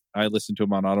quick. I listen to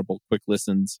them on Audible, quick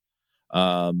listens.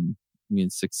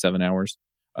 6-7 hours.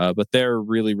 But they're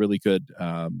really, really good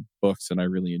books, and I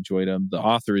really enjoyed them. The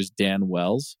author is Dan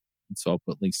Wells, and so I'll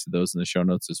put links to those in the show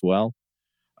notes as well.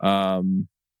 And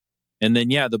then,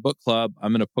 the book club.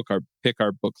 I'm going to pick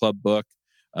our book club book.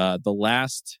 The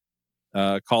last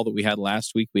call that we had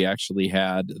last week, we actually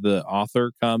had the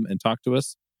author come and talk to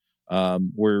us.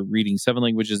 We're reading 7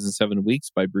 Languages in 7 Weeks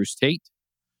by Bruce Tate.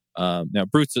 Now,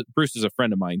 Bruce is a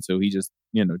friend of mine, so he just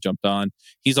jumped on.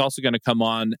 He's also going to come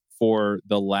on for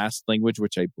the last language,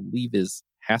 which I believe is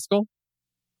Haskell.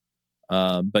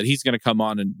 But he's going to come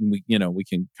on, and we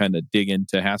can kind of dig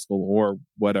into Haskell or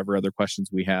whatever other questions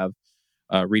we have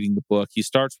reading the book. He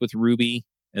starts with Ruby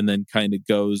and then kind of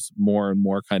goes more and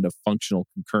more kind of functional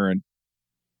concurrent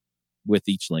with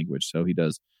each language. So he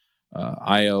does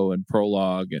IO and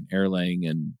Prolog and Erlang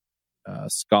and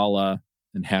Scala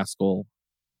and Haskell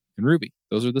and Ruby.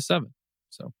 Those are the 7.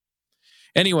 So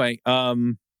anyway,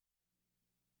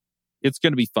 it's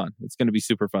going to be fun. It's going to be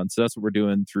super fun. So that's what we're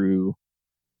doing through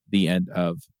the end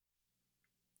of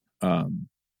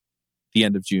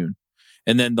June.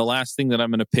 And then the last thing that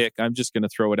I'm going to pick, I'm just going to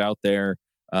throw it out there.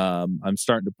 I'm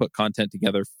starting to put content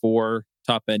together for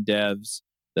top end devs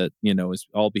that is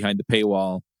all behind the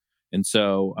paywall. And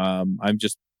so I'm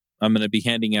going to be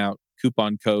handing out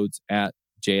coupon codes at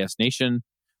JS Nation.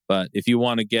 But if you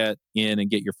want to get in and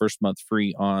get your first month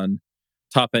free on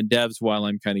top end devs while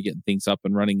I'm kind of getting things up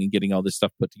and running and getting all this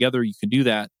stuff put together, you can do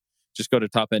that. Just go to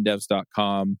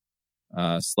topenddevs.com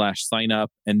 /sign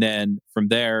up. And then from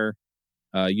there,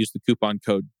 use the coupon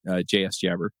code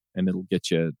JSJabber and it'll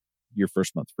get you your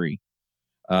first month free.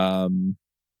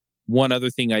 One other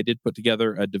thing, I did put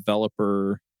together a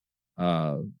developer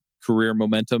career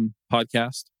momentum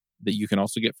podcast that you can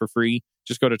also get for free.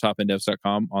 Just go to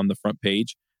topenddevs.com. On the front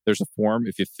page, there's a form.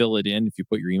 If you fill it in, if you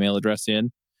put your email address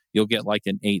in, you'll get like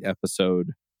an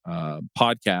 8-episode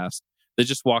podcast that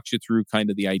just walks you through kind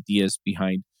of the ideas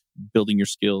behind building your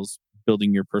skills,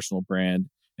 building your personal brand,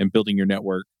 and building your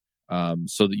network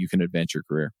so that you can advance your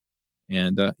career.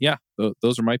 And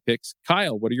those are my picks.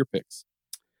 Kyle, what are your picks?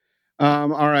 All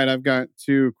right, I've got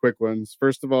 2 quick ones.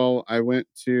 First of all, I went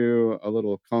to a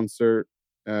little concert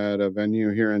at a venue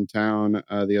here in town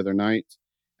the other night,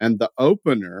 and the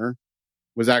opener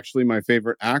was actually my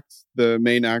favorite act. The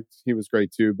main act, he was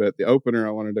great too, but the opener,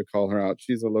 I wanted to call her out.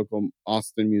 She's a local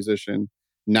Austin musician,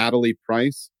 Natalie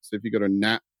Price. So if you go to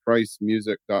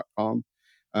natpricemusic.com,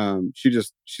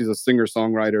 she's a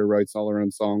singer-songwriter, writes all her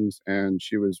own songs, and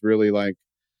she was really like,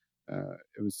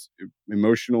 it was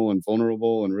emotional and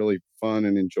vulnerable and really fun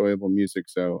and enjoyable music.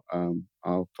 So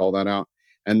I'll call that out.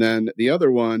 And then the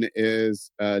other one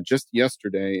is just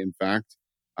yesterday, in fact,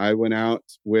 I went out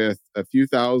with a few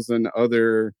thousand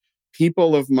other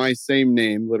people of my same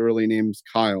name, literally names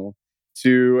Kyle,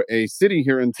 to a city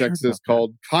here in Texas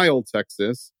called Kyle,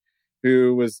 Texas,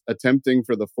 who was attempting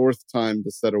for the 4th time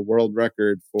to set a world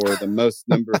record for the most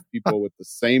number of people with the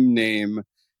same name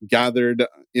gathered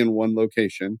in one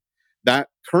location. That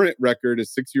current record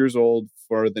is 6 years old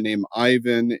for the name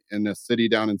Ivan, in a city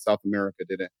down in South America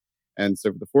did it. And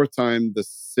so for the 4th time, the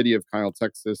city of Kyle,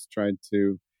 Texas tried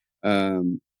to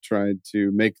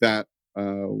make that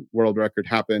world record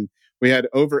happen. We had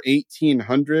over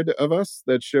 1,800 of us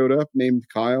that showed up named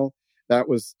Kyle. That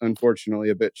was unfortunately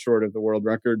a bit short of the world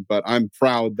record, but I'm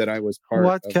proud that I was part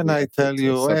What of can I tell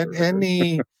you? And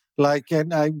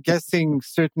and I'm guessing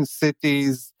certain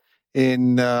cities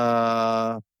in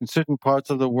certain parts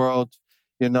of the world,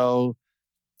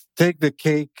 take the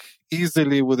cake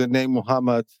easily with the name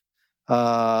Muhammad.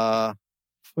 By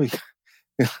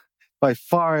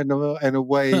far and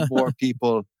away more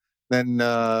people than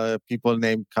people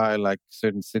named Kyle, like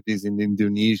certain cities in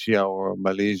Indonesia or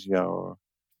Malaysia or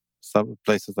some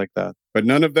places like that. But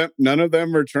none of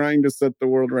them are trying to set the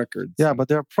world record. Yeah, but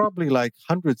there are probably like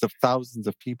hundreds of thousands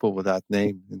of people with that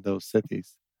name in those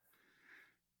cities.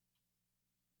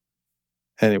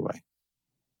 Anyway.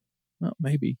 Well,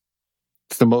 maybe.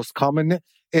 It's the most common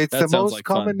It's the most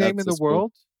common name in the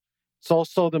world. Cool. It's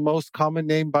also the most common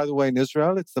name, by the way, in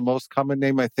Israel. It's the most common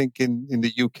name, I think, in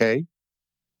the UK.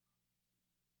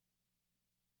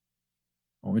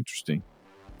 Oh, interesting.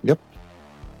 Yep.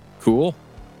 Cool.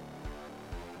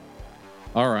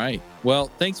 All right.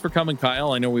 Well, thanks for coming,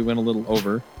 Kyle. I know we went a little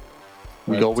over.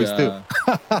 We always do.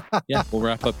 Yeah, we'll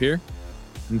wrap up here.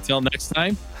 Until next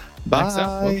time.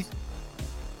 Bye.